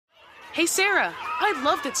Hey Sarah, I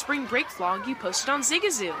love that spring break vlog you posted on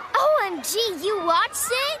Zigazoo. OMG, you watched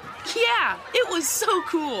it? Yeah, it was so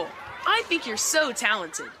cool. I think you're so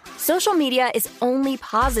talented. Social media is only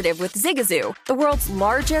positive with Zigazoo, the world's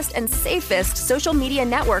largest and safest social media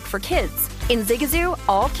network for kids. In Zigazoo,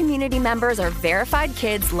 all community members are verified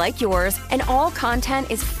kids like yours, and all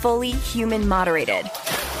content is fully human moderated.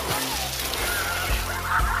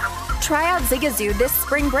 Try out Zigazoo this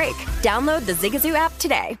spring break. Download the Zigazoo app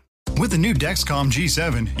today. With the new Dexcom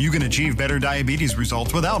G7, you can achieve better diabetes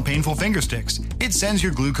results without painful finger sticks. It sends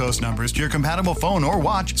your glucose numbers to your compatible phone or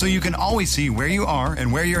watch so you can always see where you are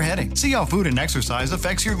and where you're heading. See how food and exercise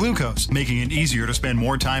affects your glucose, making it easier to spend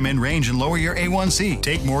more time in range and lower your A1C.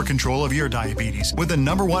 Take more control of your diabetes with the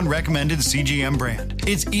 #1 recommended CGM brand.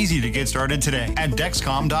 It's easy to get started today at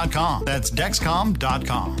Dexcom.com. That's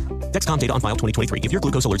Dexcom.com. Dexcom data on file 2023. If your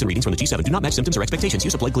glucose alerts and readings from the G7 do not match symptoms or expectations,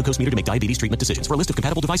 use a blood glucose meter to make diabetes treatment decisions. For a list of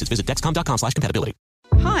compatible devices, visit Dexcom.com/compatibility.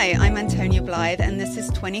 Hi, I'm Antonia Blythe, and this is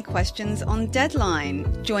 20 Questions on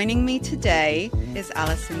Deadline. Joining me today is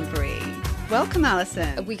Alison Brie. Welcome,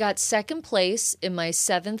 Alison. We got second place in my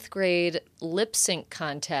 7th grade lip sync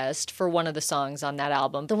contest for one of the songs on that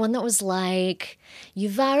album. The one that was like,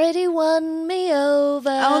 "You've already won me over."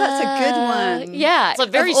 Oh, that's a good one. Yeah.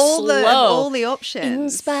 It's very slow. Of all the options. In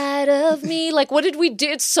spite of me. Like, what did we do?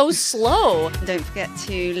 It's so slow. Don't forget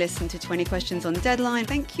to listen to 20 Questions on Deadline.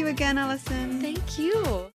 Thank you again, Alison. Thank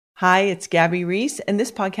you. Hi, it's Gabby Reese, and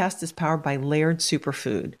this podcast is powered by Laird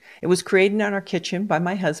Superfood. It was created in our kitchen by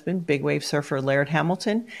my husband, big wave surfer Laird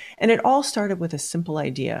Hamilton, and it all started with a simple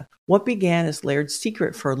idea. What began as Laird's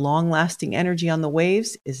secret for long-lasting energy on the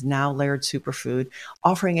waves is now Laird Superfood,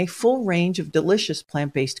 offering a full range of delicious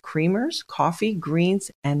plant-based creamers, coffee,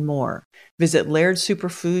 greens, and more. Visit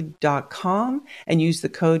lairdsuperfood.com and use the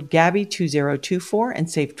code GABBY2024 and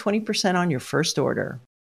save 20% on your first order.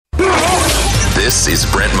 This is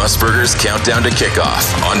Brent Musburger's Countdown to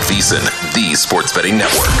Kickoff on VEASAN, the Sports Betting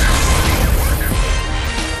Network.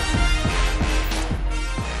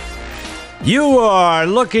 You are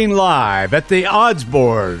looking live at the odds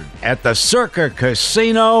board at the Circa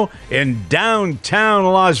Casino in downtown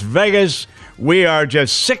Las Vegas. We are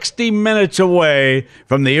just 60 minutes away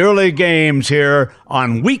from the early games here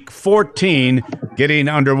on Week 14 getting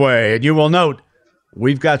underway. And you will note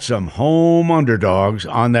we've got some home underdogs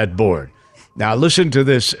on that board. Now, listen to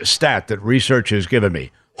this stat that research has given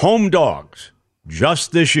me. Home dogs,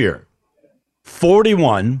 just this year,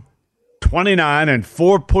 41, 29, and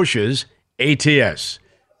 4 pushes ATS.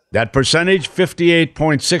 That percentage,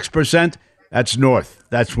 58.6%, that's north.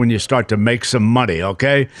 That's when you start to make some money,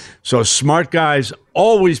 okay? So smart guys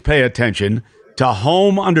always pay attention to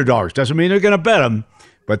home underdogs. Doesn't mean they're going to bet them,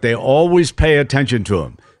 but they always pay attention to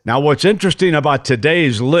them. Now, what's interesting about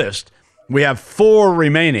today's list, we have 4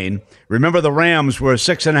 remaining. Remember, the Rams were a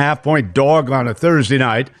 6.5-point dog on a Thursday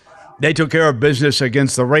night. They took care of business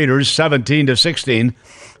against the Raiders, 17-16.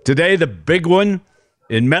 Today, the big one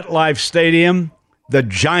in MetLife Stadium, the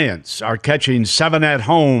Giants are catching 7 at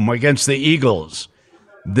home against the Eagles.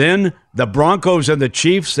 Then the Broncos and the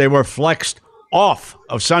Chiefs, they were flexed off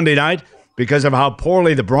of Sunday night because of how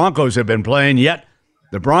poorly the Broncos have been playing, yet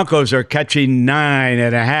the Broncos are catching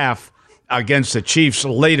 9.5 against the Chiefs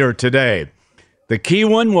later today. The key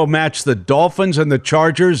one will match the Dolphins and the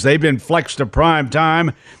Chargers. They've been flexed to prime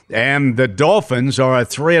time, and the Dolphins are a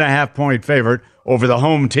 3.5-point favorite over the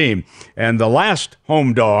home team. And the last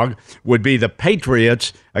home dog would be the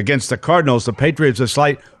Patriots against the Cardinals. The Patriots a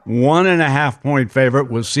slight 1.5-point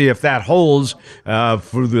favorite. We'll see if that holds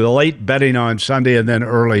for the late betting on Sunday and then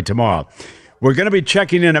early tomorrow. We're going to be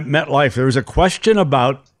checking in at MetLife. There was a question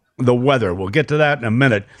about the weather. We'll get to that in a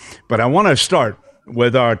minute, but I want to start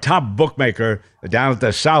with our top bookmaker down at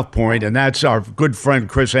the South Point, and that's our good friend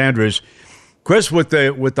Chris Andrews. Chris, with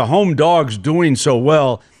the home dogs doing so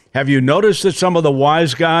well, have you noticed that some of the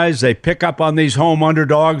wise guys, they pick up on these home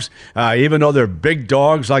underdogs, even though they're big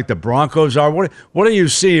dogs like the Broncos are? What are you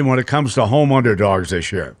seeing when it comes to home underdogs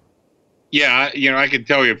this year? Yeah, I can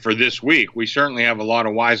tell you for this week, we certainly have a lot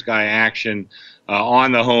of wise guy action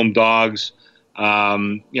on the home dogs.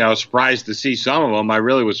 Surprised to see some of them. I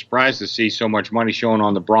really was surprised to see so much money showing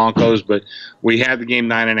on the Broncos, but we had the game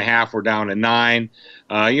 9.5. We're down to 9.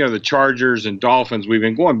 The Chargers and Dolphins, we've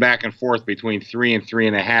been going back and forth between 3 and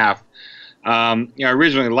 3.5. I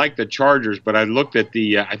originally liked the Chargers, but I looked at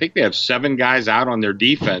I think they have 7 guys out on their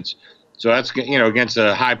defense. So that's, against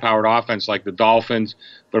a high-powered offense like the Dolphins.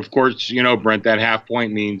 But, of course, Brent, that half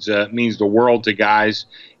point means the world to guys.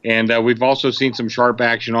 And we've also seen some sharp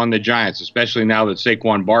action on the Giants, especially now that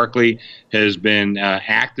Saquon Barkley has been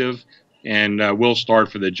active. and will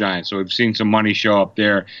start for the Giants. So we've seen some money show up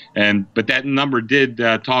there, but that number did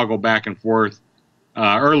toggle back and forth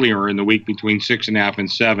earlier in the week between 6.5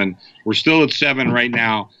 and 7. We're still at 7 right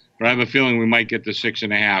now, but I have a feeling we might get to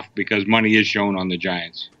 6.5 because money is shown on the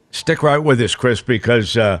Giants. Stick right with us, Chris,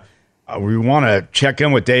 because we want to check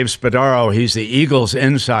in with Dave Spadaro. He's the Eagles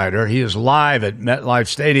insider. He is live at MetLife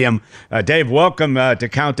Stadium. Dave, welcome to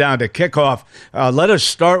Countdown to Kickoff. Let us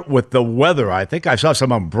start with the weather. I think I saw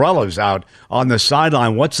some umbrellas out on the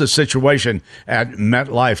sideline. What's the situation at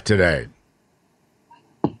MetLife today?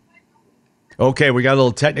 Okay, we got a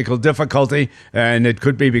little technical difficulty, and it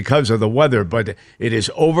could be because of the weather, but it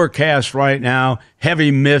is overcast right now,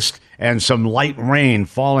 heavy mist, and some light rain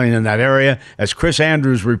falling in that area. As Chris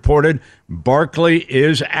Andrews reported, Barkley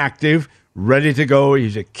is active, ready to go.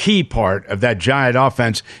 He's a key part of that Giant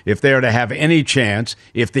offense if they are to have any chance.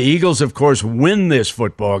 If the Eagles, of course, win this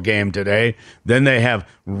football game today, then they have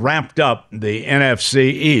wrapped up the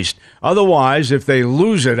NFC East. Otherwise, if they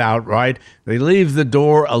lose it outright, they leave the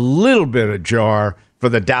door a little bit ajar for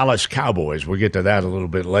the Dallas Cowboys. We'll get to that a little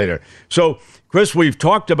bit later. So, Chris, we've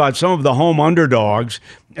talked about some of the home underdogs.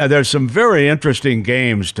 There's some very interesting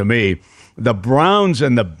games to me. The Browns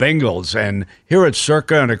and the Bengals, and here at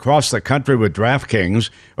Circa and across the country with DraftKings,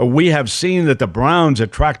 we have seen that the Browns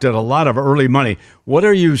attracted a lot of early money. What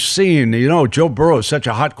are you seeing? You know, Joe Burrow is such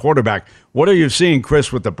a hot quarterback. What are you seeing,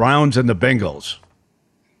 Chris, with the Browns and the Bengals?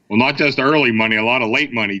 Well, not just early money, a lot of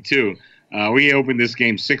late money, too. We opened this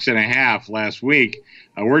game 6.5 last week.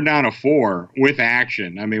 We're down to 4 with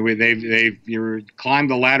action. I mean, they've climbed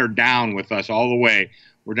the ladder down with us all the way.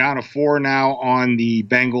 We're down to 4 now on the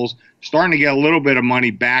Bengals. Starting to get a little bit of money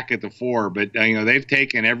back at the 4, but they've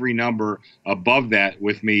taken every number above that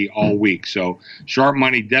with me all week. So sharp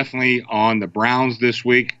money definitely on the Browns this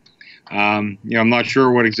week. I'm not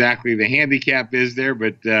sure what exactly the handicap is there,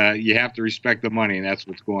 but you have to respect the money, and that's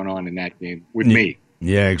what's going on in that game with me.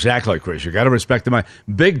 Yeah, exactly, Chris. You got to respect the money.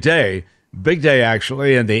 Big day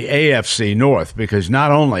actually in the AFC North, because not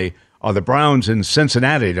only are the Browns in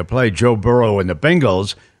Cincinnati to play Joe Burrow and the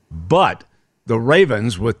Bengals, but the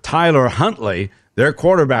Ravens with Tyler Huntley, their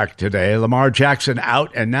quarterback today, Lamar Jackson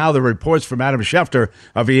out, and now the reports from Adam Schefter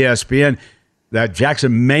of ESPN that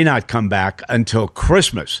Jackson may not come back until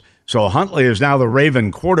Christmas. So Huntley is now the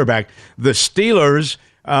Raven quarterback. The Steelers,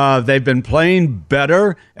 they've been playing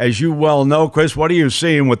better, as you well know. Chris, what are you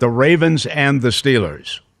seeing with the Ravens and the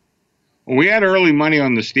Steelers? Well, we had early money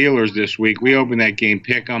on the Steelers this week. We opened that game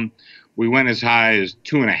pick'em. We went as high as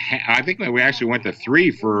 2.5. I think we actually went to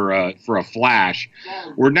 3 for a flash.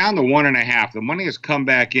 We're down to 1.5. The money has come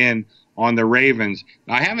back in on the Ravens.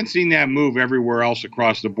 I haven't seen that move everywhere else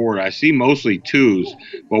across the board. I see mostly 2s,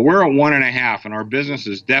 but we're at 1.5, and our business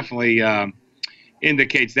is definitely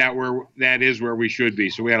indicates that is where we should be.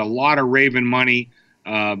 So we had a lot of Raven money.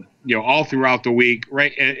 All throughout the week,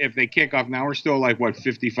 right? If they kick off now, we're still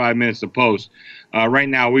 55 minutes to post. Right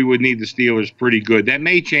now, we would need the Steelers pretty good. That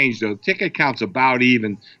may change, though. Ticket count's about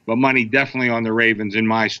even, but money definitely on the Ravens in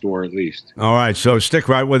my store, at least. All right, so stick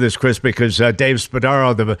right with us, Chris, because Dave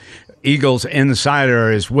Spadaro, the Eagles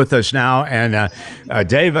insider, is with us now. And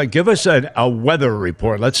Dave, give us a weather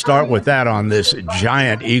report. Let's start with that on this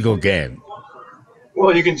Giant Eagle game.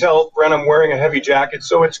 Well, you can tell, Brent, I'm wearing a heavy jacket,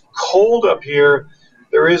 so it's cold up here.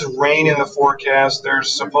 There is rain in the forecast.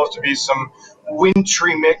 There's supposed to be some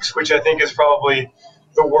wintry mix, which I think is probably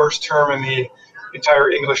the worst term in the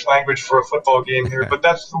entire English language for a football game here. But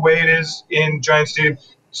that's the way it is in Giant Stadium.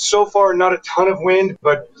 So far, not a ton of wind,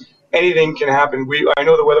 but anything can happen. I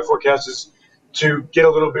know the weather forecast is to get a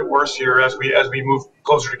little bit worse here as we move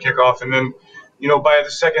closer to kickoff. And then, by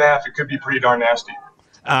the second half, it could be pretty darn nasty.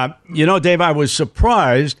 Dave, I was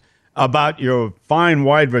surprised about your fine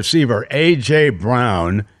wide receiver, A.J.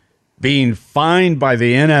 Brown, being fined by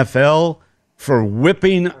the NFL for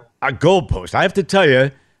whipping a goalpost. I have to tell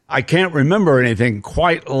you, I can't remember anything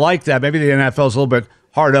quite like that. Maybe the NFL's a little bit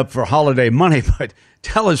hard up for holiday money, but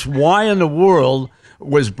tell us, why in the world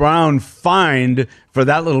was Brown fined for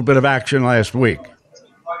that little bit of action last week?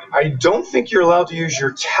 I don't think you're allowed to use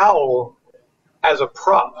your towel as a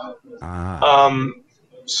prop.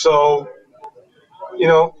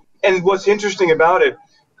 And what's interesting about it,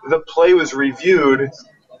 the play was reviewed,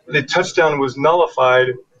 the touchdown was nullified,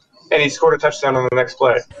 and he scored a touchdown on the next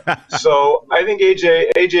play. So I think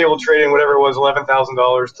AJ will trade in whatever it was, $11,000,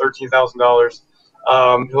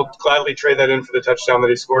 $13,000. He'll gladly trade that in for the touchdown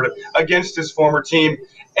that he scored against his former team.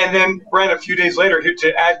 And then, Brent, a few days later,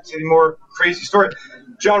 to add to the more crazy story,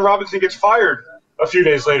 John Robinson gets fired a few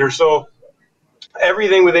days later. So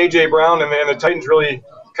everything with A.J. Brown and the Titans really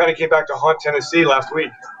kind of came back to haunt Tennessee last week.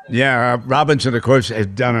 Yeah, Robinson, of course, has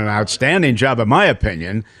done an outstanding job, in my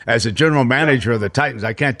opinion, as a general manager of the Titans.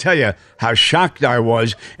 I can't tell you how shocked I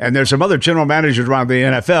was. And there's some other general managers around the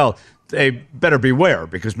NFL. They better beware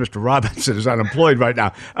because Mr. Robinson is unemployed right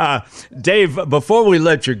now. Dave, before we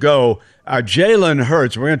let you go, Jalen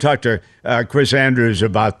Hurts, we're going to talk to Chris Andrews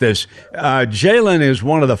about this. Jalen is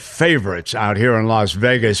one of the favorites out here in Las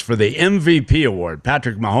Vegas for the MVP award.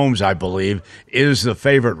 Patrick Mahomes, I believe, is the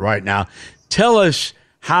favorite right now. Tell us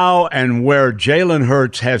how and where Jalen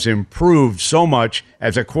Hurts has improved so much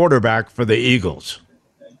as a quarterback for the Eagles.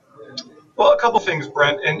 Well, a couple things,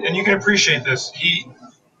 Brent, and you can appreciate this. He,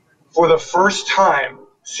 for the first time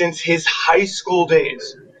since his high school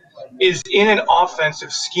days, is in an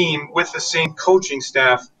offensive scheme with the same coaching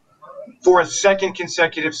staff for a second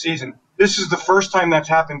consecutive season. This is the first time that's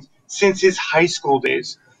happened since his high school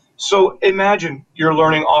days. So imagine you're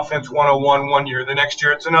learning offense 101 one year. The next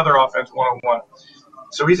year it's another offense 101.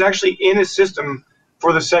 So he's actually in his system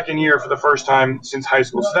for the second year for the first time since high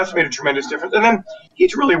school. So that's made a tremendous difference. And then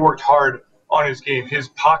he's really worked hard on his game. His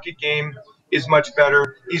pocket game is much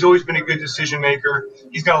better. He's always been a good decision maker.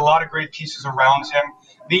 He's got a lot of great pieces around him.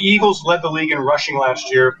 The Eagles led the league in rushing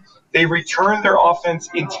last year. They returned their offense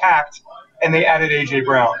intact, and they added A.J.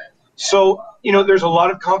 Brown. So, there's a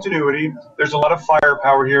lot of continuity. There's a lot of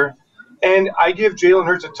firepower here. And I give Jalen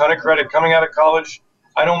Hurts a ton of credit. Coming out of college,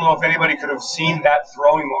 I don't know if anybody could have seen that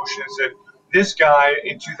throwing motion and said, this guy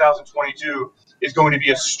in 2022 is going to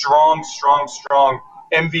be a strong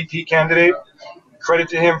MVP candidate. Credit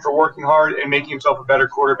to him for working hard and making himself a better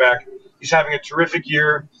quarterback. He's having a terrific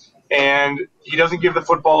year, and he doesn't give the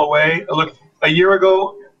football away. Look, a year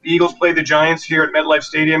ago, the Eagles played the Giants here at MetLife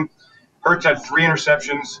Stadium. Hurts had 3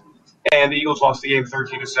 interceptions, and the Eagles lost the game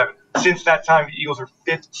 13-7. Since that time, the Eagles are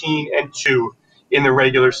 15-2 in the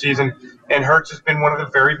regular season, and Hurts has been one of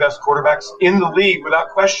the very best quarterbacks in the league, without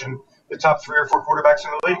question, the top 3 or 4 quarterbacks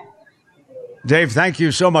in the league. Dave, thank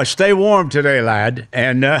you so much. Stay warm today, lad.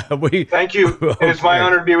 And Thank you. And it's my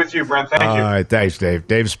honor to be with you, Brent. Thank you. All right, thanks, Dave.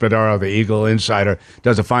 Dave Spadaro, the Eagle Insider,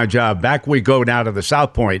 does a fine job. Back we go now to the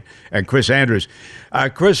South Point and Chris Andrews.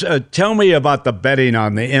 Chris, tell me about the betting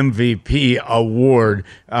on the MVP award.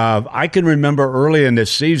 I can remember early in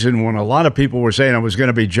this season when a lot of people were saying it was going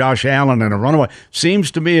to be Josh Allen and a runaway.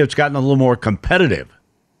 Seems to me it's gotten a little more competitive.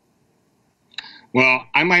 Well,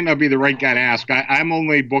 I might not be the right guy to ask. I'm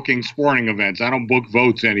only booking sporting events. I don't book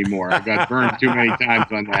votes anymore. I got burned too many times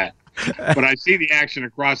on that. But I see the action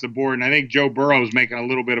across the board, and I think Joe Burrow is making a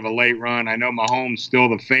little bit of a late run. I know Mahomes still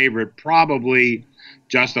the favorite, probably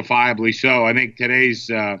justifiably so. I think today's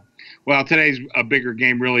a bigger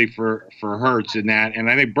game really for Hurts in that, and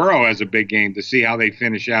I think Burrow has a big game to see how they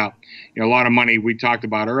finish out. A lot of money we talked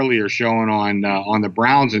about earlier showing on the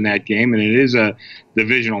Browns in that game, and it is a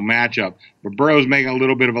divisional matchup. But Burrow's making a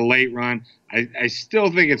little bit of a late run. I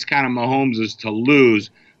still think it's kind of Mahomes' to lose,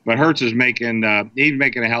 but Hurts is making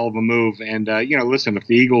a hell of a move. And listen, if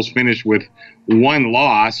the Eagles finish with 1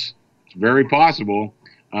 loss, it's very possible.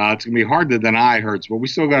 It's going to be hard to deny Hurts, but we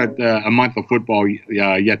still got a month of football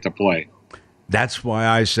yet to play. That's why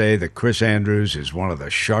I say that Chris Andrews is one of the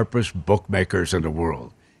sharpest bookmakers in the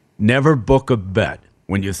world. Never book a bet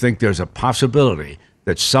when you think there's a possibility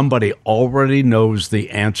that somebody already knows the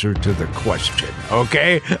answer to the question,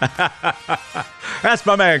 okay? That's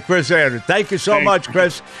my man, Chris Andrews. Thank you so much,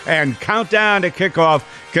 Chris. And Countdown to Kickoff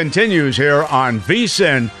continues here on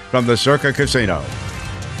VSiN from the Circa Casino.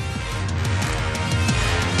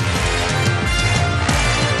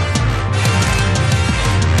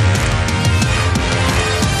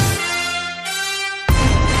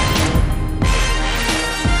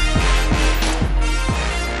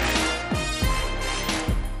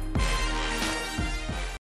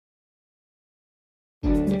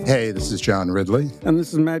 Hey, this is John Ridley. And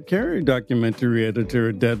this is Matt Carey, documentary editor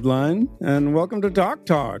at Deadline. And welcome to Doc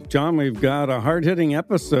Talk. John, we've got a hard-hitting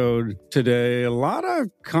episode today. A lot of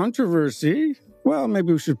controversy. Well,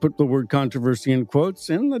 maybe we should put the word controversy in quotes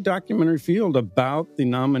in the documentary field about the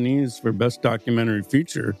nominees for Best Documentary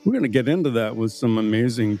Feature. We're going to get into that with some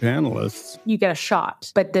amazing panelists. You get a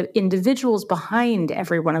shot, but the individuals behind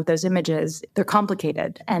every one of those images, they're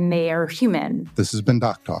complicated and they are human. This has been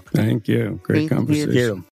Doc Talk. Thank you. Great conversation.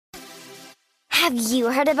 You. Have you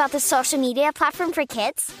heard about the social media platform for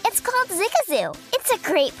kids? It's called Zigazoo. It's a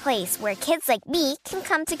great place where kids like me can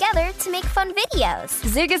come together to make fun videos.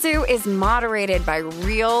 Zigazoo is moderated by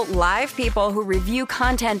real, live people who review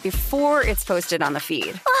content before it's posted on the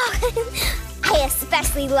feed. Oh, I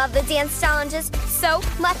especially love the dance challenges. So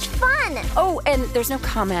much fun. Oh, and there's no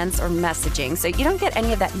comments or messaging, so you don't get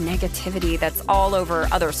any of that negativity that's all over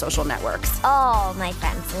other social networks. Oh, my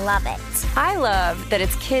friends love it. I love that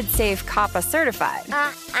it's kid-safe COPPA certified.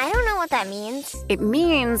 I don't know what that means. It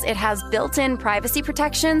means it has built-in privacy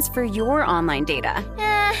protections for your online data.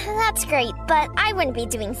 That's great, but I wouldn't be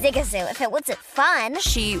doing Zigazoo if it wasn't fun.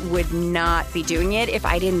 She would not be doing it if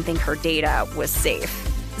I didn't think her data was safe.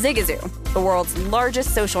 Zigazoo, the world's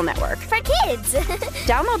largest social network. For kids.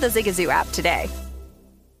 Download the Zigazoo app today.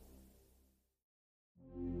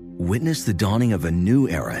 Witness the dawning of a new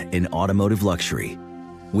era in automotive luxury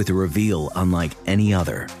with a reveal unlike any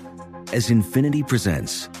other as Infiniti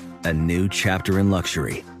presents a new chapter in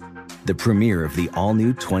luxury, the premiere of the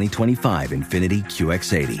all-new 2025 Infiniti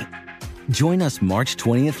QX80. Join us March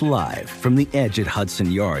 20th live from the Edge at Hudson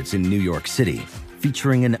Yards in New York City,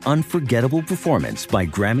 featuring an unforgettable performance by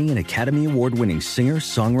Grammy and Academy Award-winning singer,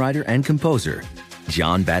 songwriter, and composer,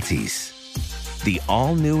 Jon Batiste. The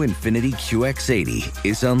all-new Infiniti QX80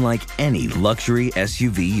 is unlike any luxury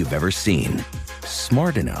SUV you've ever seen.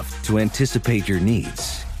 Smart enough to anticipate your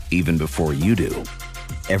needs, even before you do.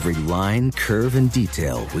 Every line, curve, and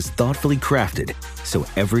detail was thoughtfully crafted, so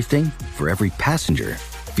everything for every passenger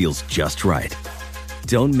feels just right.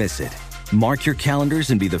 Don't miss it. Mark your calendars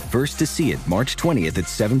and be the first to see it March 20th at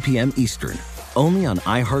 7 p.m. Eastern, only on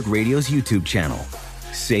iHeartRadio's YouTube channel.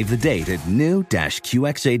 Save the date at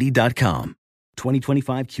new-QX80.com.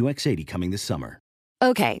 2025 QX80 coming this summer.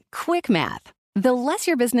 Okay, quick math. The less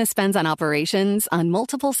your business spends on operations, on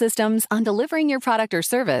multiple systems, on delivering your product or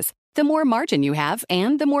service, the more margin you have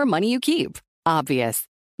and the more money you keep. Obvious.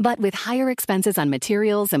 But with higher expenses on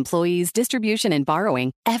materials, employees, distribution, and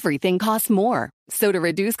borrowing, everything costs more. So to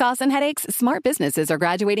reduce costs and headaches, smart businesses are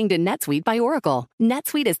graduating to NetSuite by Oracle.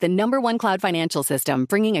 NetSuite is the #1 cloud financial system,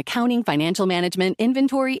 bringing accounting, financial management,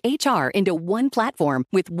 inventory, HR into one platform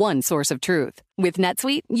with one source of truth. With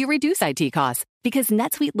NetSuite, you reduce IT costs because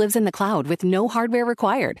NetSuite lives in the cloud with no hardware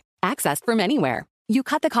required, accessed from anywhere. You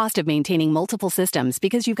cut the cost of maintaining multiple systems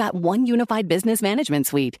because you've got one unified business management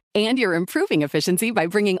suite. And you're improving efficiency by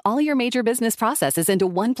bringing all your major business processes into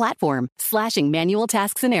one platform, slashing manual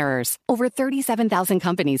tasks and errors. Over 37,000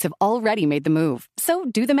 companies have already made the move. So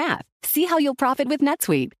do the math. See how you'll profit with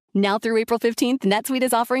NetSuite. Now through April 15th, NetSuite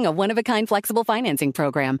is offering a one-of-a-kind flexible financing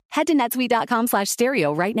program. Head to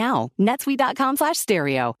netsuite.com/stereo right now.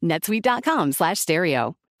 netsuite.com/stereo.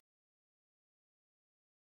 netsuite.com/stereo.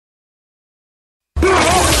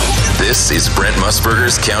 This is Brent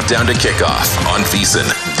Musburger's Countdown to Kickoff on VEASAN,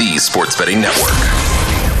 the Sports Betting Network.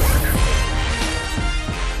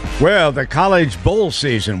 Well, the college bowl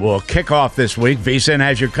season will kick off this week. VEASAN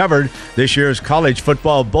has you covered this year's college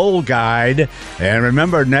football bowl guide. And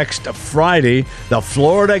remember, next Friday, the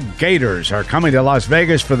Florida Gators are coming to Las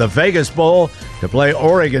Vegas for the Vegas Bowl to play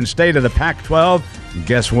Oregon State of the Pac-12. And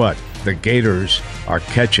guess what? The Gators are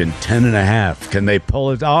catching 10.5. Can they pull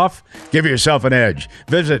it off? Give yourself an edge.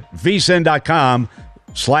 Visit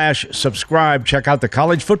vsin.com/subscribe. Check out the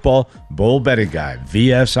college football bowl betting guide.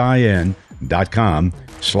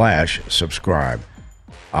 vsin.com/subscribe.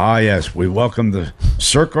 Ah, yes, we welcome the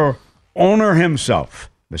Circa owner himself,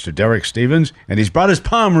 Mr. Derek Stevens, and he's brought his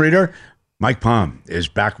palm reader. Mike Palm is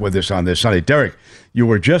back with us on this Sunday. Derek, you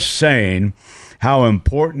were just saying how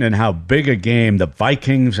important and how big a game the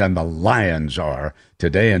Vikings and the Lions are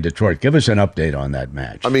today in Detroit. Give us an update on that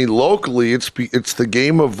match. I mean, locally, it's the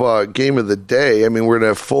game of the day. I mean, we're going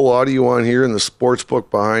to have full audio on here in the sports book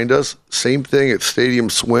behind us. Same thing at Stadium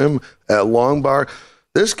Swim, at Long Bar.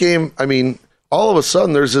 This game, I mean, all of a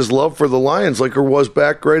sudden there's this love for the Lions like there was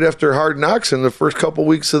back right after Hard Knocks in the first couple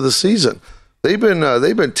weeks of the season. They've been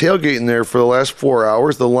tailgating there for the last 4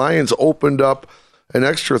 hours. The Lions opened up an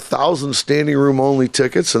extra 1,000 standing room only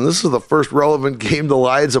tickets, and this is the first relevant game the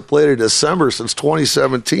Lions have played in December since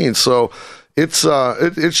 2017. So it's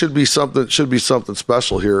it should be something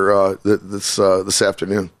special here this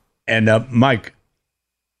afternoon. And Mike,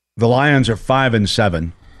 the Lions are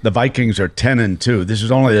 5-7. The Vikings are 10-2. This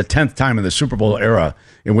is only the 10th time in the Super Bowl era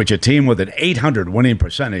in which a team with an 800 winning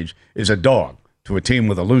percentage is a dog to a team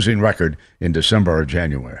with a losing record in December or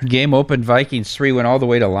January. Game opened Vikings 3, went all the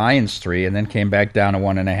way to Lions 3, and then came back down to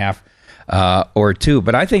 1.5 or 2.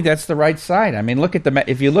 But I think that's the right side. I mean,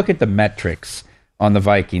 if you look at the metrics on the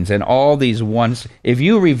Vikings and all these ones, if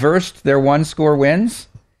you reversed their one-score wins,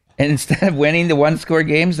 and instead of winning the one-score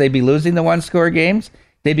games, they'd be losing the one-score games,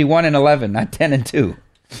 they'd be 1-11, not 10-2.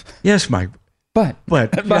 Yes, Mike. But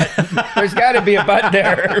there's got to be a but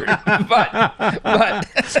there. but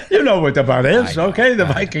you know what the but is, okay? The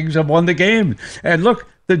Vikings have won the game, and look,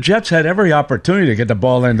 The Jets had every opportunity to get the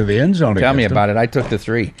ball into the end zone. Tell me about it. I took the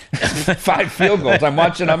 3. 5 field goals. I'm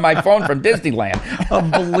watching on my phone from Disneyland.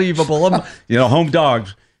 Unbelievable. Home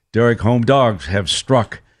dogs, Derek, home dogs have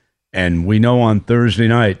struck. And we know on Thursday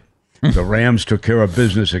night, the Rams took care of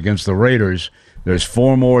business against the Raiders. There's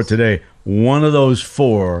 4 more today. One of those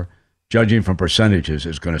 4, judging from percentages,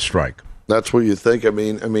 is going to strike. That's what you think. I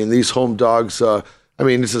mean, these home dogs,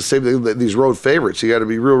 it's the same thing that these road favorites. You got to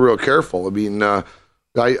be real, real careful.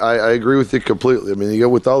 I agree with you completely. You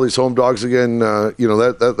get with all these home dogs again,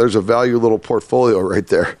 that there's a value little portfolio right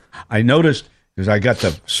there. I noticed, because I got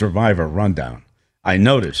the Survivor rundown, I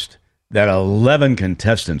noticed that 11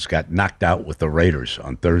 contestants got knocked out with the Raiders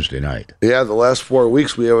on Thursday night. Yeah, the last 4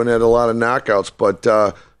 weeks we haven't had a lot of knockouts, but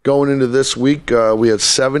going into this week, we had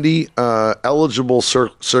 70 eligible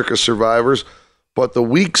circus survivors, but the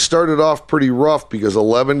week started off pretty rough because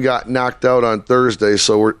 11 got knocked out on Thursday,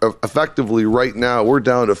 so we're effectively right now we're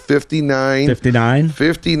down to 59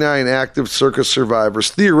 active circus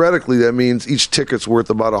survivors. Theoretically, that means each ticket's worth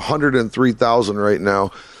about $103,000 right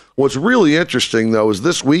now. What's really interesting, though, is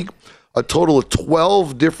this week, a total of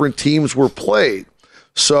 12 different teams were played.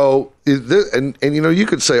 So, you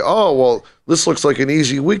could say, oh, well, this looks like an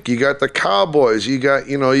easy week. You got the Cowboys, you got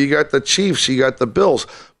the Chiefs, you got the Bills.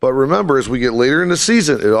 But remember, as we get later in the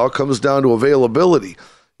season, it all comes down to availability.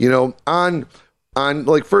 For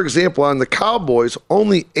example, on the Cowboys,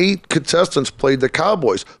 only 8 contestants played the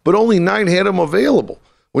Cowboys, but only 9 had them available.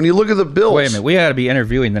 When you look at the Bills... Wait a minute, we got to be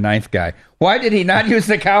interviewing the 9th guy. Why did he not use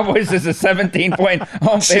the Cowboys as a 17-point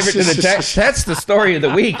home favorite to the Jets? That's the story of the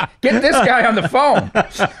week. Get this guy on the phone.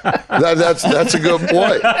 That's a good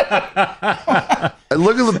point. And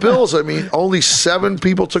look at the Bills. Only 7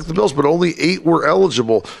 people took the Bills, but only 8 were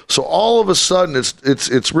eligible. So all of a sudden,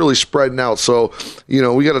 it's really spreading out. So,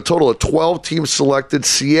 we got a total of 12 teams selected.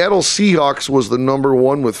 Seattle Seahawks was the number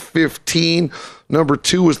 1 with 15. Number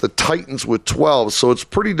 2 is the Titans with 12. So it's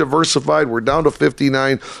pretty diversified. We're down to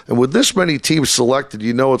 59. And with this many teams selected,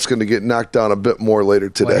 it's going to get knocked down a bit more later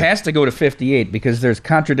today. Well, it has to go to 58 because there's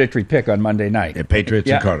contradictory pick on Monday night. Yeah, Patriots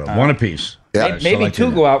and Cardinals. 1 apiece. Yeah, maybe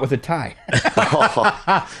 2 go out with a tie.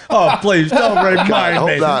 Oh, please don't remind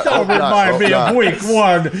me. Don't remind me of week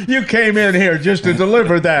 1. You came in here just to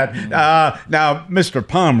deliver that. Now, Mr.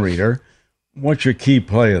 Palm Reader, what's your key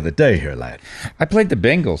play of the day here, lad? I played the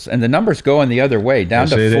Bengals, and the numbers going the other way. Down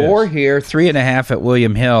to 4 here, 3.5 at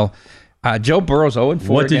William Hill. Joe Burrow's 0-4.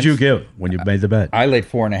 What did you give when you made the bet? I laid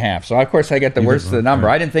 4.5. So, of course, I got the worst of the number.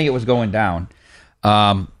 I didn't think it was going down.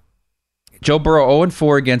 Joe Burrow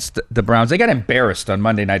 0-4 against the Browns. They got embarrassed on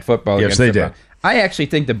Monday Night Football. Yes, they did. I actually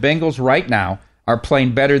think the Bengals right now are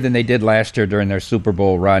playing better than they did last year during their Super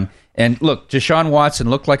Bowl run. And look, Deshaun Watson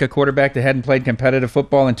looked like a quarterback that hadn't played competitive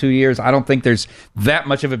football in 2 years. I don't think there's that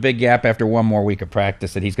much of a big gap after 1 more week of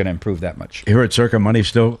practice that he's going to improve that much. Here at Circa, money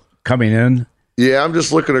still coming in? Yeah, I'm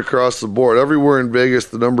just looking across the board. Everywhere in Vegas,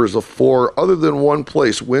 the number is a 4, other than one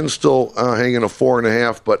place. Wynn's still hanging a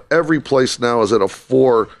 4.5, but every place now is at a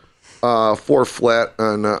 4 flat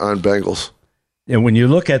on Bengals. And when you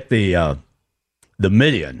look at the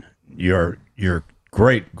median, your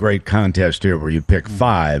great contest here where you pick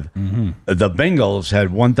 5. Mm-hmm. The Bengals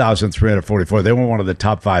had 1,344. They were one of the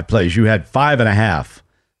top 5 plays. You had 5.5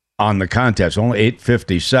 on the contest, only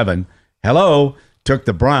 857. Hello, took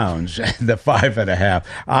the Browns the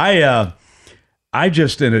 5.5. I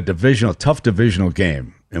just in a tough divisional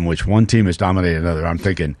game in which one team is dominating another. I'm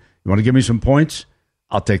thinking, you want to give me some points?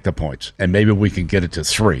 I'll take the points, and maybe we can get it to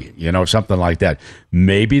 3, something like that.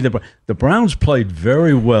 Maybe the Browns played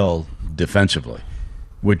very well defensively,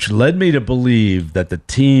 which led me to believe that the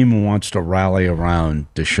team wants to rally around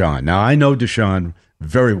Deshaun. Now, I know Deshaun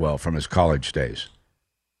very well from his college days.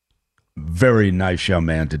 Very nice young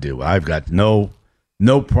man to do. I've got no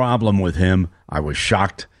problem with him. I was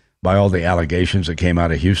shocked by all the allegations that came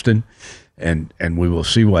out of Houston. And we will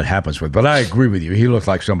see what happens with. But I agree with you. He looked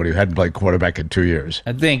like somebody who hadn't played quarterback in 2 years.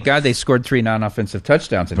 And thank God they scored 3 non-offensive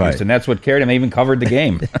touchdowns in Houston. That's what carried him. They even covered the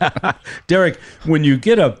game. Derek, when you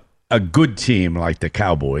get a good team like the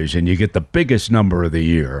Cowboys and you get the biggest number of the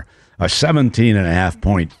year, a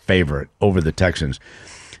 17.5-point favorite over the Texans,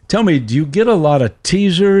 tell me, do you get a lot of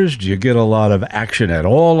teasers? Do you get a lot of action at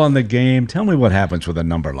all on the game? Tell me what happens with a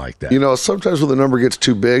number like that. Sometimes when the number gets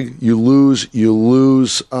too big, you lose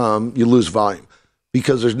volume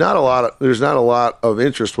because there's not a lot of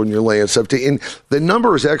interest when you're laying 17. And the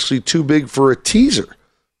number is actually too big for a teaser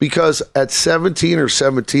because at 17 or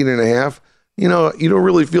 17.5, you don't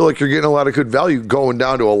really feel like you're getting a lot of good value going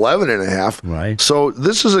down to 11.5. Right. So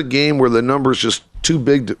this is a game where the number is just too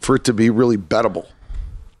big for it to be really bettable.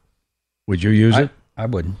 Would you use it? I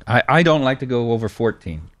wouldn't. I don't like to go over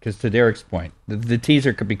 14 because, to Derek's point, the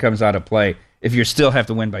teaser becomes out of play if you still have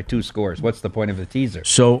to win by 2 scores. What's the point of the teaser?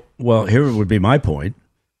 So, well, here would be my point.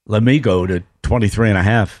 Let me go to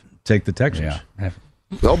 23.5. Take the Texans. Yeah.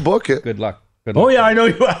 They'll book it. Good luck. Oh, yeah, I know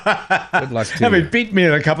you. Good luck to I mean, you. beat me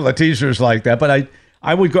in a couple of teasers like that, but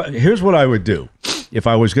I would go. Here's what I would do if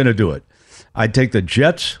I was going to do it. I'd take the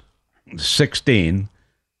Jets 16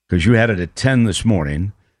 because you had it at 10 this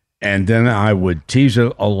morning, and then I would tease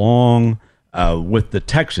it along with the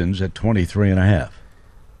Texans at 23.5.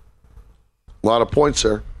 A lot of points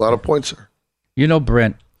there. You know,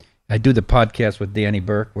 Brent, I do the podcast with Danny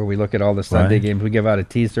Burke where we look at all the Sunday games. We give out a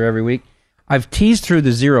teaser every week. I've teased through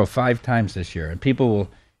the 0 5 times this year, and people will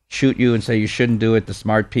shoot you and say you shouldn't do it, the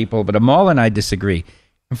smart people. But Amal and I disagree.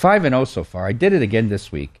 I'm 5-0 so far. I did it again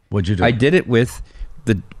this week. What'd you do? I did it with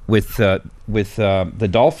the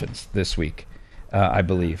Dolphins this week, I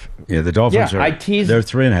believe. Yeah, the Dolphins they're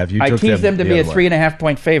 3.5. I teased them to be a 3.5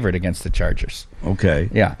 point favorite against the Chargers. Okay.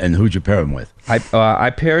 Yeah. And who'd you pair them with? I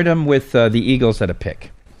paired them with the Eagles at a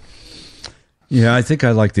pick. Yeah, I think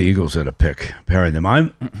I like the Eagles at a pick, pairing them.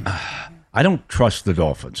 I don't trust the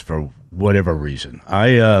Dolphins for whatever reason.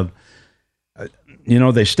 They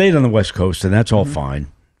stayed on the West Coast, and that's all fine,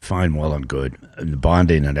 well and good, and the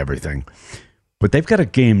bonding and everything. But they've got a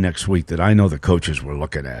game next week that I know the coaches were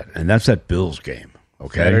looking at, and that's that Bills game.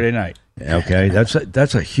 Okay, Saturday night. Okay,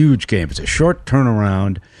 that's a huge game. It's a short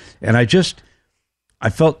turnaround, and I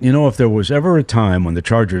felt, if there was ever a time when the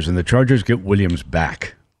Chargers get Williams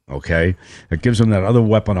back. Okay, it gives him that other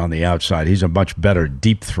weapon on the outside. He's a much better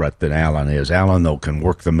deep threat than Allen is. Allen, though, can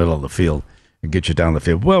work the middle of the field and get you down the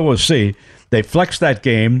field. Well, we'll see. They flexed that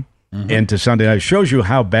game into Sunday night. It shows you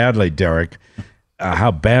how badly, Derek,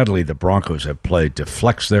 the Broncos have played to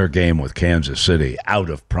flex their game with Kansas City out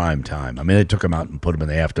of prime time. I mean, they took them out and put them in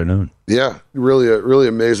the afternoon. Yeah, really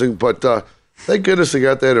amazing. But thank goodness they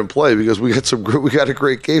got that in play because we got a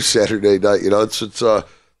great game Saturday night.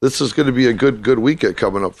 This is going to be a good weekend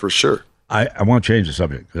coming up for sure. I want to change the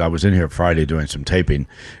subject because I was in here Friday doing some taping,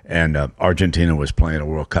 and Argentina was playing a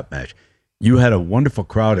World Cup match. You had a wonderful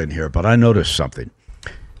crowd in here, but I noticed something.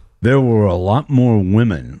 There were a lot more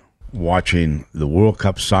women watching the World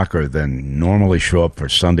Cup soccer than normally show up for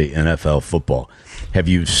Sunday NFL football. Have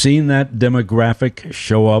you seen that demographic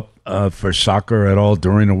show up for soccer at all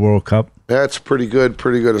during the World Cup? That's pretty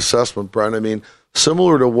good assessment, Brian. I mean,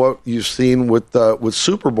 similar to what you've seen with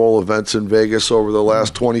Super Bowl events in Vegas over the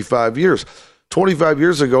last 25 years. 25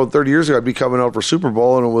 years ago, 30 years ago, I'd be coming out for Super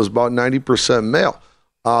Bowl, and it was about 90% male.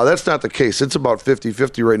 That's not the case. It's about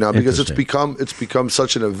 50-50 right now because it's become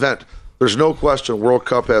such an event. There's no question World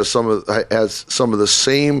Cup has some of the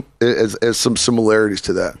same as some similarities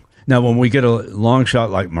to that. Now, when we get a long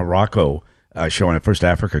shot like Morocco showing a first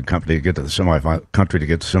African country to get to the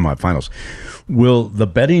semifinals, will the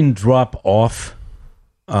betting drop off,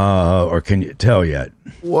 or can you tell yet?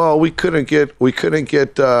 Well, we couldn't get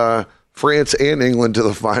France and England to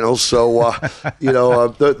the finals, so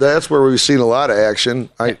that's where we've seen a lot of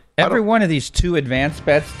action. Every one of these 2 advanced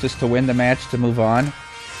bets just to win the match to move on,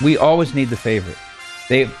 we always need the favorite.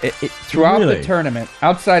 Throughout the tournament,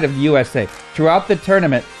 outside of USA, throughout the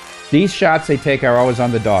tournament, these shots they take are always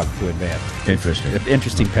on the dog to advance.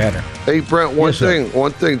 Interesting pattern. Hey, Brent, one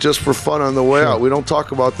thing just for fun on the way out. We don't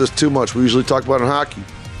talk about this too much. We usually talk about it in hockey.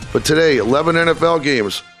 But today, 11 NFL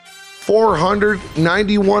games,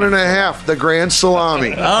 491.5, the Grand Salami.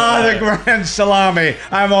 The Grand Salami.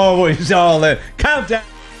 I'm always all in. Countdown.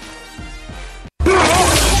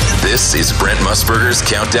 This is Brent Musburger's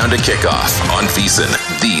Countdown to Kickoff on VEASAN,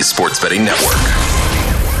 the Sports Betting Network.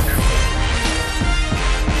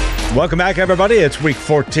 Welcome back, everybody. It's week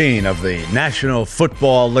 14 of the National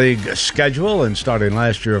Football League schedule, and starting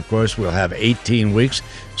last year, of course, we'll have 18 weeks.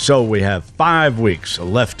 So we have 5 weeks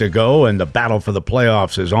left to go, and the battle for the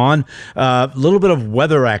playoffs is on. A little bit of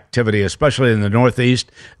weather activity, especially in the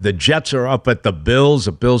Northeast. The Jets are up at the Bills.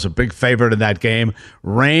 The Bills are a big favorite in that game.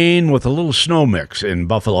 Rain with a little snow mix in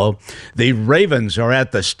Buffalo. The Ravens are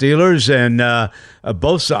at the Steelers, and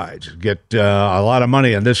both sides get a lot of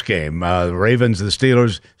money in this game. The Ravens and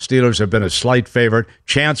the Steelers have been a slight favorite.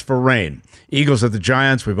 Chance for rain. Eagles at the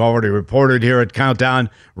Giants, we've already reported here at Countdown.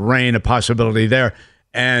 Rain, a possibility there.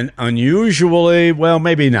 And unusually, well,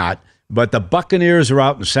 maybe not, but the Buccaneers are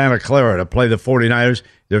out in Santa Clara to play the 49ers.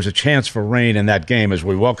 There's a chance for rain in that game as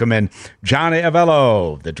we welcome in Johnny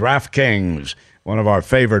Avello, the DraftKings, one of our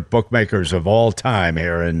favorite bookmakers of all time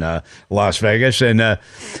here in Las Vegas. And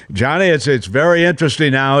Johnny, it's very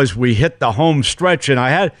interesting now as we hit the home stretch. And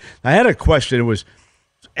I had a question. It was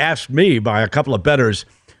asked me by a couple of bettors.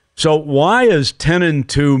 So why is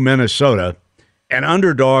 10-2 Minnesota an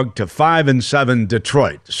underdog to 5-7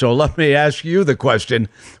 Detroit. So let me ask you the question: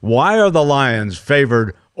 why are the Lions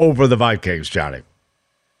favored over the Vikings, Johnny?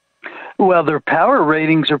 Well, their power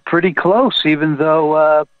ratings are pretty close, even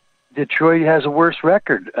though Detroit has a worse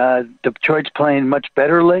record. Detroit's playing much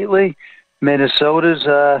better lately. Minnesota's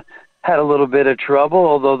had a little bit of trouble,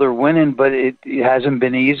 although they're winning, but it hasn't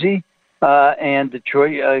been easy. And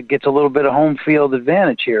Detroit gets a little bit of home field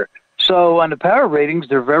advantage here. So on the power ratings,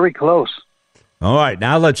 they're very close. All right,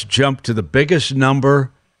 now let's jump to the biggest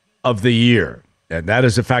number of the year, and that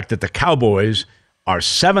is the fact that the Cowboys are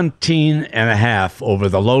 17.5 over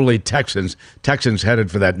the lowly Texans. Texans headed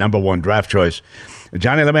for that number one draft choice.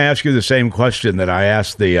 Johnny, let me ask you the same question that I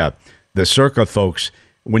asked the Circa folks.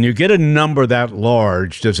 When you get a number that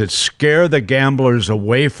large, does it scare the gamblers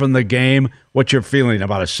away from the game? What's your feeling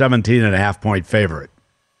about a 17.5-point favorite?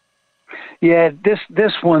 Yeah,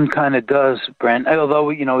 this one kind of does, Brent. Although,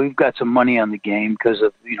 we've got some money on the game because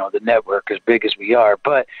of, the network as big as we are.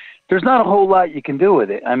 But there's not a whole lot you can do with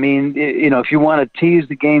it. I mean, if you want to tease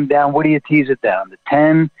the game down, what do you tease it down? The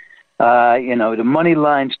 10? The money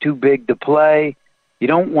line's too big to play. You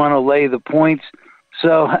don't want to lay the points.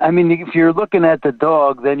 So, I mean, if you're looking at the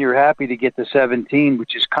dog, then you're happy to get the 17,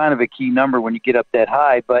 which is kind of a key number when you get up that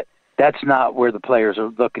high. But that's not where the players are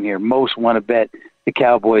looking here. Most want to bet the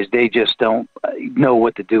Cowboys. They just don't know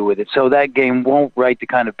what to do with it. So that game won't write the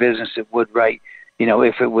kind of business it would write,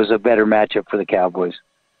 if it was a better matchup for the Cowboys.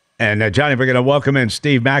 And, Johnny, we're going to welcome in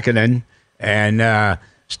Steve Makinen. And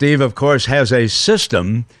Steve, of course, has a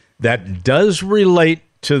system that does relate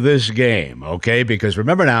to this game, okay? Because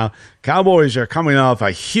remember now, Cowboys are coming off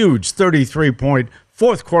a huge 33-point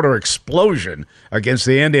fourth-quarter explosion against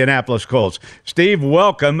the Indianapolis Colts. Steve,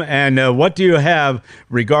 welcome. And what do you have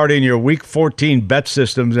regarding your Week 14 bet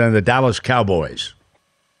systems and the Dallas Cowboys?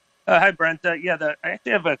 Hi, Brent. I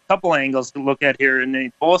actually have a couple angles to look at here, and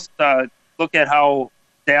they both look at how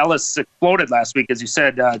Dallas exploded last week, as you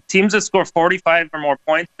said. Teams that score 45 or more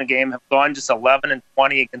points in the game have gone just 11-20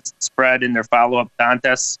 against the spread in their follow-up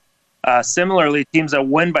contests. Similarly, teams that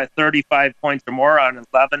win by 35 points or more on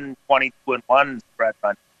 11-22-1 spread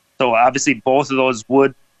run. So obviously, both of those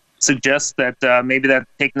would suggest that maybe that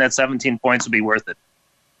taking that 17 points would be worth it.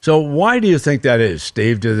 So why do you think that is,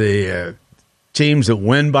 Steve? Do the teams that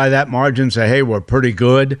win by that margin say, hey, we're pretty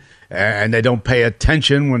good, and they don't pay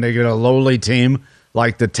attention when they get a lowly team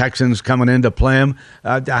like the Texans coming in to play them?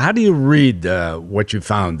 How do you read what you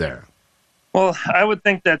found there? Well, I would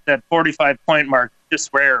think that 45-point mark is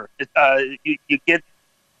just rare. You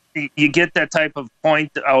get that type of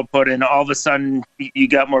point output, and all of a sudden you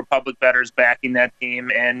got more public bettors backing that team,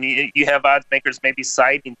 and you have odds makers maybe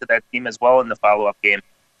siding to that team as well in the follow-up game.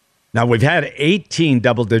 Now, we've had 18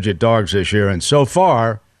 double-digit dogs this year, and so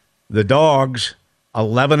far the dogs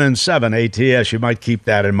 11-7 ATS. You might keep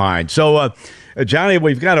that in mind. So, Johnny,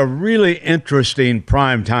 we've got a really interesting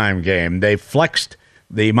primetime game. They flexed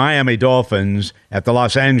the Miami Dolphins at the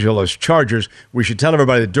Los Angeles Chargers. We should tell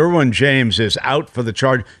everybody that Derwin James is out for the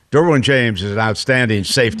Chargers. Derwin James is an outstanding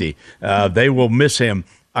safety. They will miss him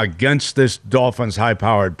against this Dolphins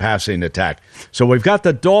high-powered passing attack. So we've got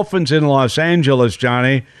the Dolphins in Los Angeles,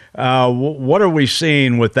 Johnny. What are we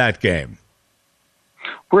seeing with that game?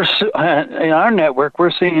 In our network,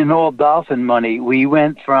 we're seeing all Dolphin money. We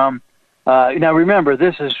went from now remember,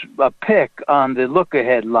 this is a pick on the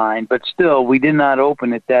look-ahead line, but still, we did not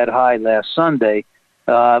open it that high last Sunday.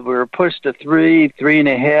 We were pushed to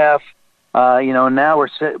 3.5. Now we're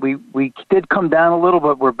set. We did come down a little,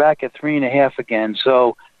 but we're back at 3.5 again.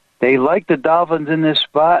 So they like the Dolphins in this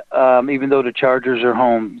spot, even though the Chargers are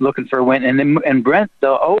home looking for a win. And Brent,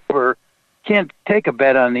 the over, can't take a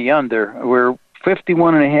bet on the under. We're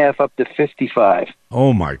 51.5 up to 55.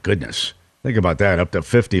 Oh my goodness. Think about that, up to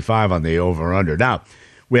 55 on the over-under. Now,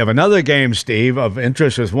 we have another game, Steve, of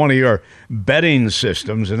interest with one of your betting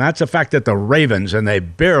systems, and that's the fact that the Ravens, and they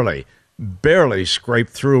barely scraped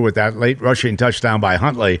through with that late rushing touchdown by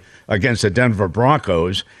Huntley against the Denver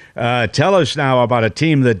Broncos. Tell us now about a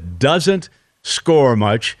team that doesn't score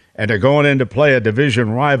much, and they're going in to play a division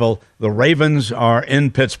rival. The Ravens are in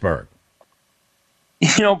Pittsburgh.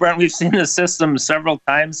 Brent, we've seen this system several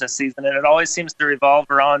times this season, and it always seems to revolve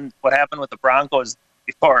around what happened with the Broncos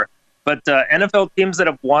before. But NFL teams that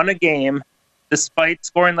have won a game, despite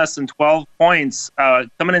scoring less than 12 points,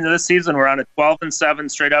 coming into this season, we're on a 12-7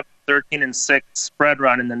 straight up 13-6 spread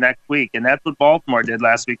run in the next week. And that's what Baltimore did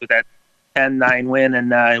last week with that 10-9 win,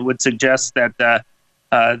 and it would suggest that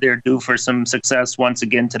they're due for some success once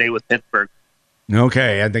again today with Pittsburgh.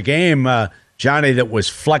 Okay, and the game, Johnny, that was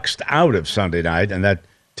flexed out of Sunday night, and that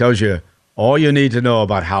tells you all you need to know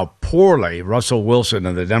about how poorly Russell Wilson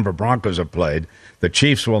and the Denver Broncos have played. The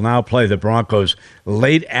Chiefs will now play the Broncos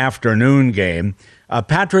late afternoon game.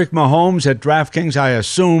 Patrick Mahomes at DraftKings, I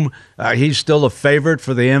assume he's still a favorite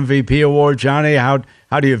for the MVP award. Johnny, how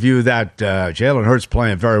do you view that? Jalen Hurts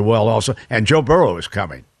playing very well also, and Joe Burrow is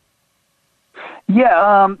coming.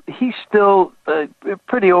 Yeah, he's still a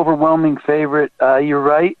pretty overwhelming favorite. You're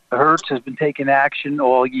right. Hurts has been taking action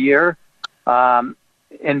all year, and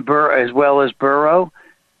as well as Burrow.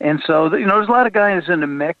 And so, there's a lot of guys in the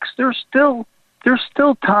mix. There's still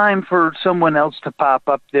time for someone else to pop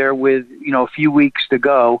up there with, a few weeks to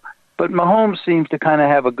go. But Mahomes seems to kind of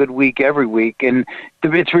have a good week every week. And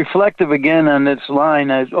it's reflective again on this line.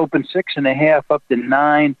 It's opened 6.5 up to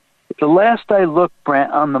 9. The last I looked,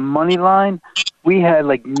 Brent, on the money line, we had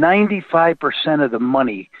like 95% of the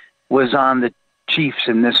money was on the Chiefs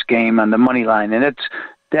in this game on the money line. And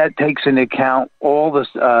that takes into account all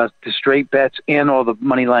the straight bets and all the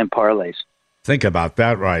money line parlays. Think about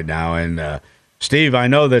that right now. And Steve, I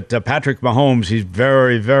know that Patrick Mahomes, he's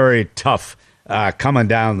very, very tough coming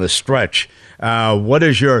down the stretch. What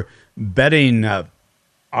is your betting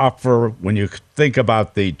offer when you think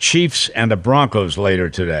about the Chiefs and the Broncos later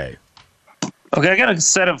today? Okay, I got a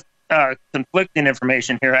set of conflicting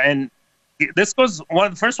information here, and this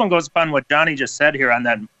the first one goes upon what Johnny just said here on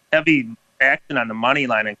that heavy action on the money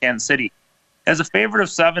line in Kansas City. As a favorite of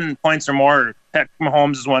 7 points or more, Patrick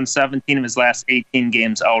Mahomes has won 17 of his last 18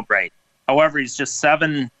 games outright. However, he's just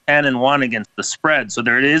 7-10-1 against the spread, so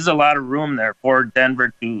there is a lot of room there for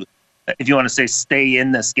Denver to, if you want to say, stay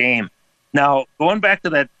in this game. Now, going back to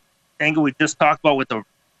that angle we just talked about with the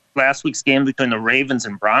last week's game between the Ravens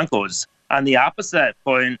and Broncos, on the opposite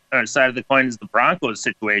side of the coin is the Broncos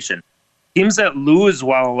situation. Teams that lose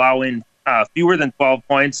while allowing fewer than 12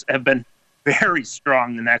 points have been very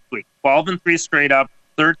strong the next week. 12-3 straight up,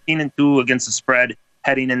 13-2 against the spread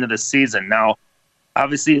heading into the season. Now,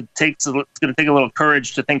 obviously, it's going to take a little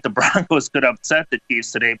courage to think the Broncos could upset the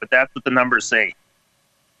Chiefs today, but that's what the numbers say.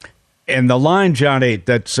 And the line, Johnny,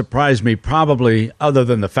 that surprised me probably, other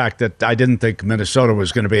than the fact that I didn't think Minnesota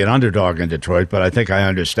was going to be an underdog in Detroit, but I think I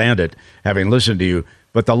understand it, having listened to you.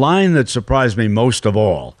 But the line that surprised me most of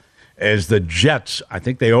all is the Jets. I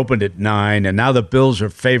think they opened at 9, and now the Bills are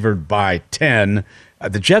favored by 10.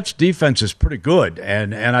 The Jets' defense is pretty good,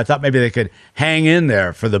 and I thought maybe they could hang in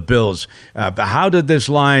there for the Bills. But how did this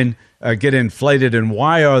line get inflated, and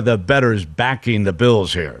why are the bettors backing the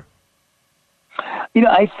Bills here?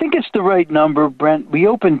 I think it's the right number, Brent. We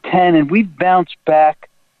opened 10, and we bounced back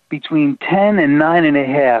between 10 and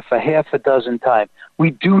 9.5 a half a dozen times.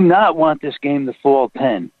 We do not want this game to fall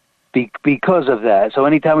 10 because of that. So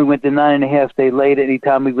anytime we went to 9.5, they laid it.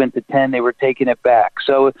 Anytime we went to 10, they were taking it back.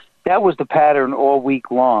 So that was the pattern all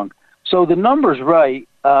week long. So the number's right.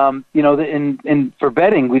 And for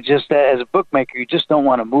betting, we just, as a bookmaker, you just don't